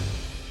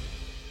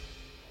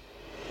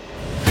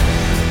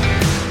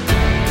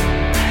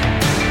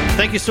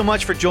 Thank you so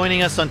much for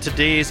joining us on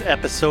today's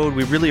episode.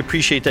 We really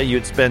appreciate that you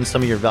would spend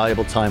some of your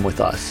valuable time with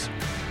us.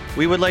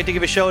 We would like to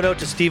give a shout out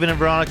to Stephen and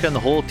Veronica and the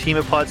whole team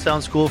at Pod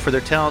Sound School for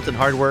their talent and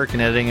hard work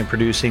in editing and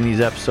producing these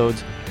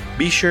episodes.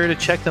 Be sure to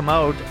check them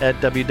out at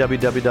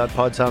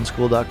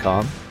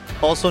www.podsoundschool.com.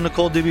 Also,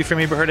 Nicole Doobie from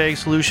Eberhard Ag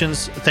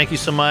Solutions. Thank you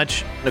so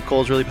much.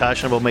 Nicole's really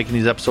passionate about making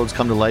these episodes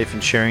come to life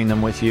and sharing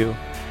them with you.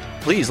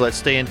 Please, let's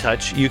stay in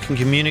touch. You can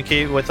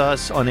communicate with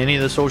us on any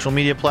of the social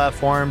media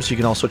platforms. You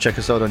can also check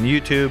us out on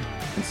YouTube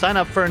and sign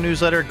up for our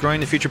newsletter,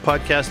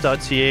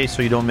 growingthefuturepodcast.ca,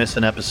 so you don't miss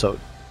an episode.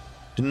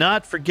 Do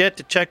not forget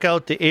to check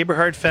out the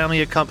Eberhard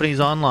family of companies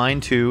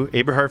online too,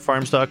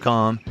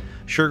 eberhardfarms.com,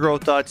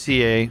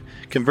 suregrowth.ca,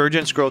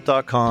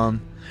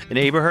 convergencegrowth.com, and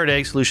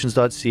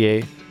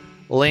eberhardagsolutions.ca.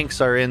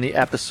 Links are in the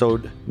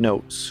episode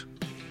notes.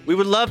 We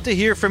would love to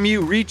hear from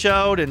you. Reach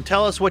out and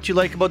tell us what you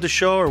like about the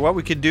show or what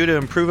we could do to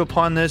improve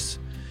upon this.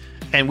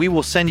 And we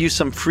will send you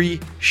some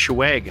free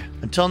swag.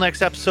 Until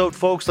next episode,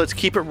 folks, let's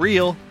keep it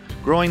real,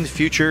 growing the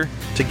future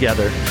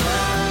together.